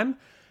time.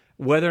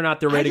 Whether or not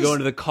they're ready to go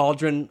into the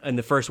cauldron in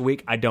the first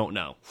week, I don't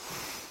know.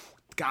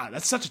 God,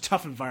 that's such a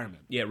tough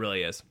environment. Yeah, it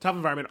really is. Tough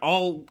environment.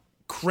 All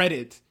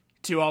credit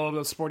to all of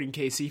those Sporting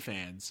KC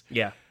fans.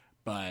 Yeah.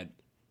 But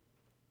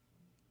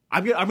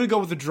I'm gonna go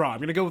with the draw. I'm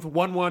going to go with a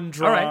 1-1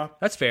 draw. All right,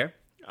 that's fair.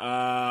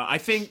 I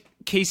think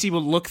KC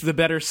will look the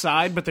better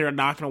side, but they're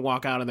not going to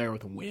walk out of there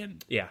with a win.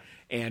 Yeah.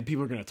 And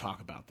people are going to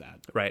talk about that.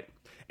 Right.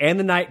 And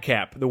the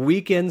nightcap, the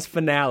weekend's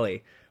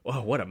finale.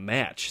 Oh, what a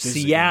match. This is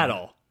a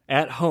Seattle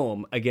at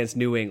home against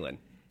New England.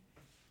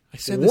 I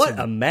said this What in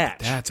a match.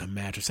 That's a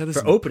match. I said this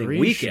For in the opening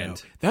pre-show.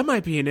 weekend. That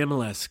might be an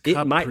MLS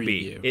Cup It might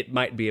preview. be. It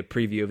might be a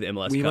preview of the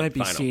MLS We Cup might be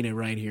final. seeing it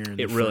right here in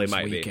the It really first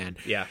might weekend.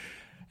 be. Yeah.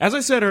 As I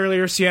said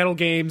earlier, Seattle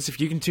games, if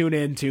you can tune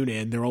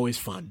in. They're always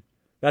fun.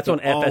 That's on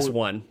all-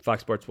 FS1,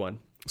 Fox Sports 1.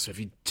 So if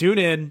you tune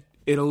in,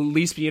 it'll at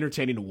least be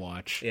entertaining to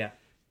watch. Yeah.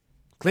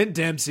 Clint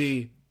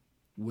Dempsey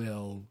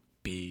will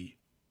be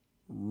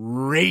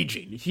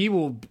raging.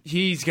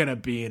 He's going to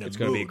be in a mood. It's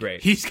gonna be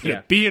great. He's going to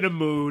Yeah. be in a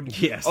mood.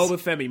 Yes.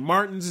 Obafemi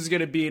Martins is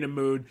going to be in a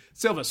mood.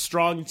 Still have a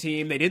strong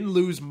team. They didn't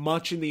lose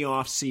much in the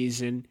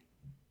offseason.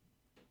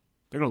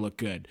 They're going to look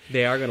good.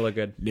 They are going to look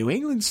good. New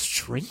England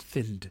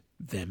strengthened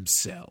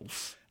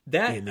themselves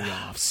That in the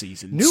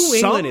offseason. New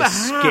England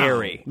is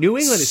scary. New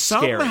England is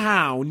scary.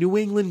 Somehow, New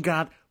England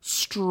got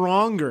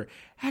stronger.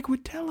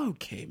 Aguatello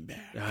came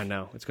back. I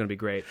know. It's going to be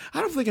great.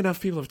 I don't think enough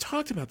people have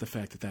talked about the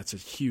fact that that's a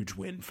huge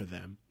win for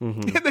them.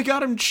 And they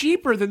got him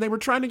cheaper than they were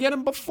trying to get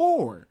him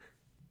before.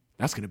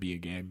 That's going to be a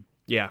game.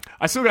 Yeah.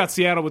 I still got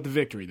Seattle with the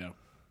victory, though.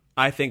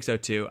 I think so,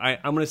 too.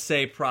 I'm going to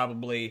say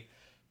probably...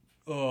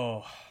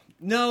 Oh.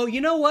 No,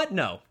 you know what?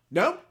 No.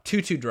 No?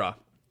 2-2 draw.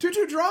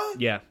 2-2 draw?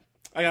 Yeah.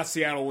 I got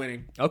Seattle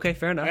winning. Okay,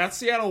 fair enough. I got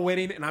Seattle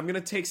winning, and I'm going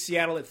to take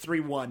Seattle at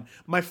 3-1.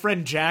 My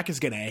friend Jack is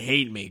going to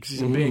hate me because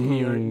he's a big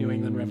New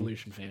England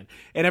Revolution fan.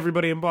 And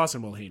everybody in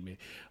Boston will hate me.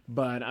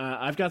 But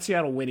I've got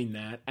Seattle winning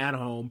that at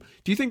home.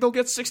 Do you think they'll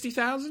get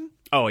 60,000?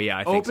 Oh, yeah,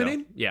 I think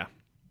Opening? so. Yeah.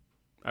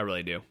 I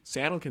really do.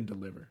 Seattle can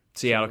deliver.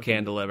 Seattle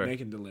can deliver. They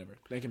can deliver.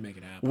 They can make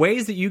it happen.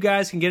 Ways that you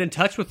guys can get in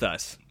touch with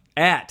us.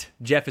 At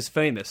Jeff is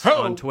Famous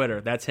on Twitter.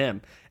 That's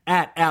him.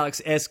 At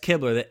Alex S.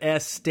 Kibler. The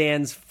S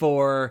stands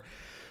for...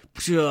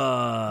 You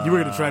were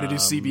going to try to do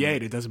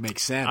CB8. It doesn't make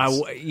sense. I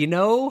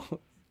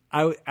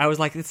was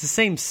like, it's the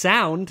same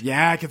sound.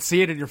 Yeah, I could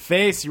see it in your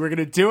face. You were going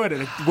to do it,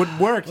 and it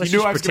wouldn't work. Let's you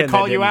knew just I was going to pretend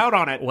call that you didn't. out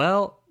on it.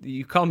 Well,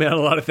 you call me out on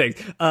a lot of things.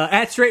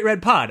 At Straight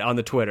Red Pod on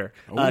the Twitter.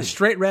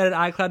 StraightRed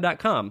at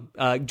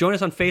iCloud.com. Join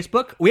us on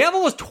Facebook. We have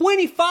almost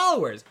 20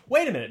 followers.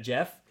 Wait a minute,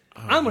 Jeff.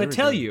 I'm going to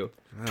tell you.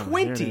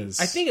 20.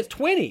 I think it's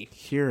 20.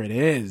 Here it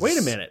is. Wait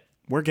a minute.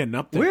 We're getting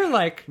up there.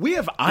 We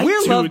have iTunes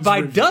We're loved by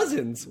reviews.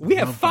 dozens. We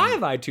have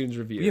 5 iTunes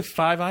reviews. We have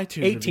 5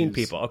 iTunes 18 reviews.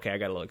 people. Okay, I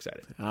got a little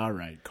excited. All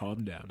right,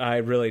 calm down. I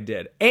really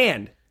did.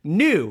 And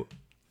new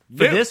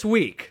for this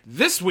week,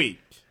 This week.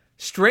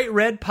 Straight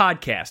Red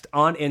Podcast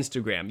on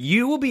Instagram.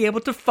 You will be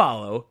able to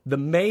follow the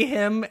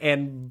mayhem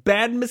and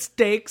bad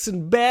mistakes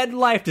and bad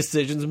life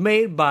decisions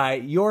made by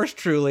yours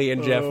truly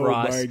and Jeff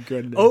Ross my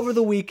goodness. over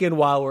the weekend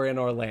while we're in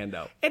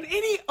Orlando. And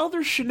any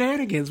other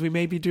shenanigans we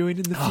may be doing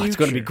in the future. It's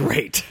going to be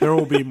great. There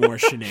will be more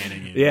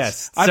shenanigans.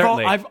 Yes,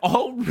 certainly. I've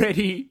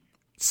already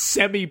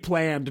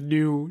semi-planned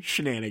new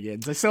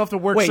shenanigans. I still have to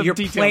work Wait, some you're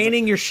details.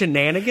 planning your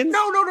shenanigans?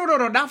 No,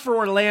 not for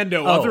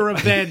Orlando. Oh. Other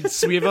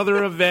events. We have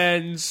other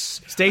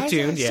events. Stay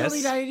tuned,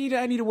 yes. I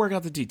need to work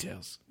out the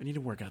details.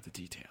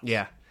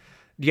 Yeah.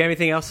 Do you have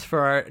anything else for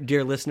our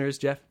dear listeners,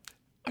 Jeff?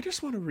 I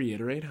just want to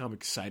reiterate how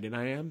excited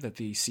I am that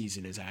the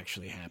season is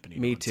actually happening.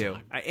 Me on too.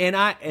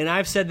 time. And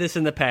I've said this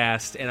in the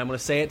past, and I'm going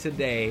to say it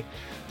today.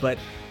 But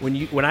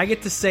when I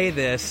get to say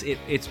this,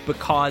 it's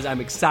because I'm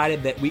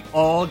excited that we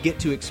all get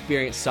to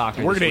experience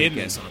soccer. We're going to end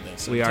this on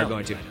this. We are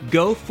going to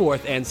go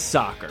forth and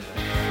soccer.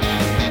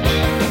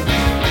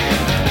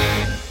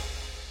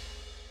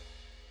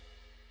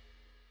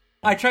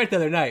 I tried it the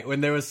other night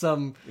when there was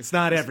some It's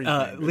not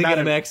everything.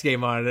 Liga MX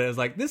game on it. And it was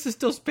like, this is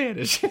still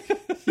Spanish.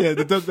 Yeah,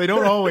 they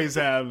don't always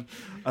have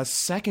a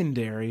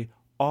secondary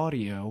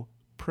audio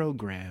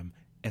program,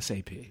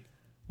 SAP.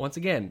 Once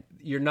again,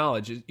 your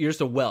knowledge, you're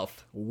just a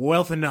wealth.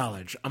 Wealth of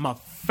knowledge. I'm a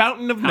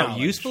fountain of knowledge. How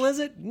useful is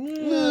it?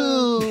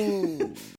 No.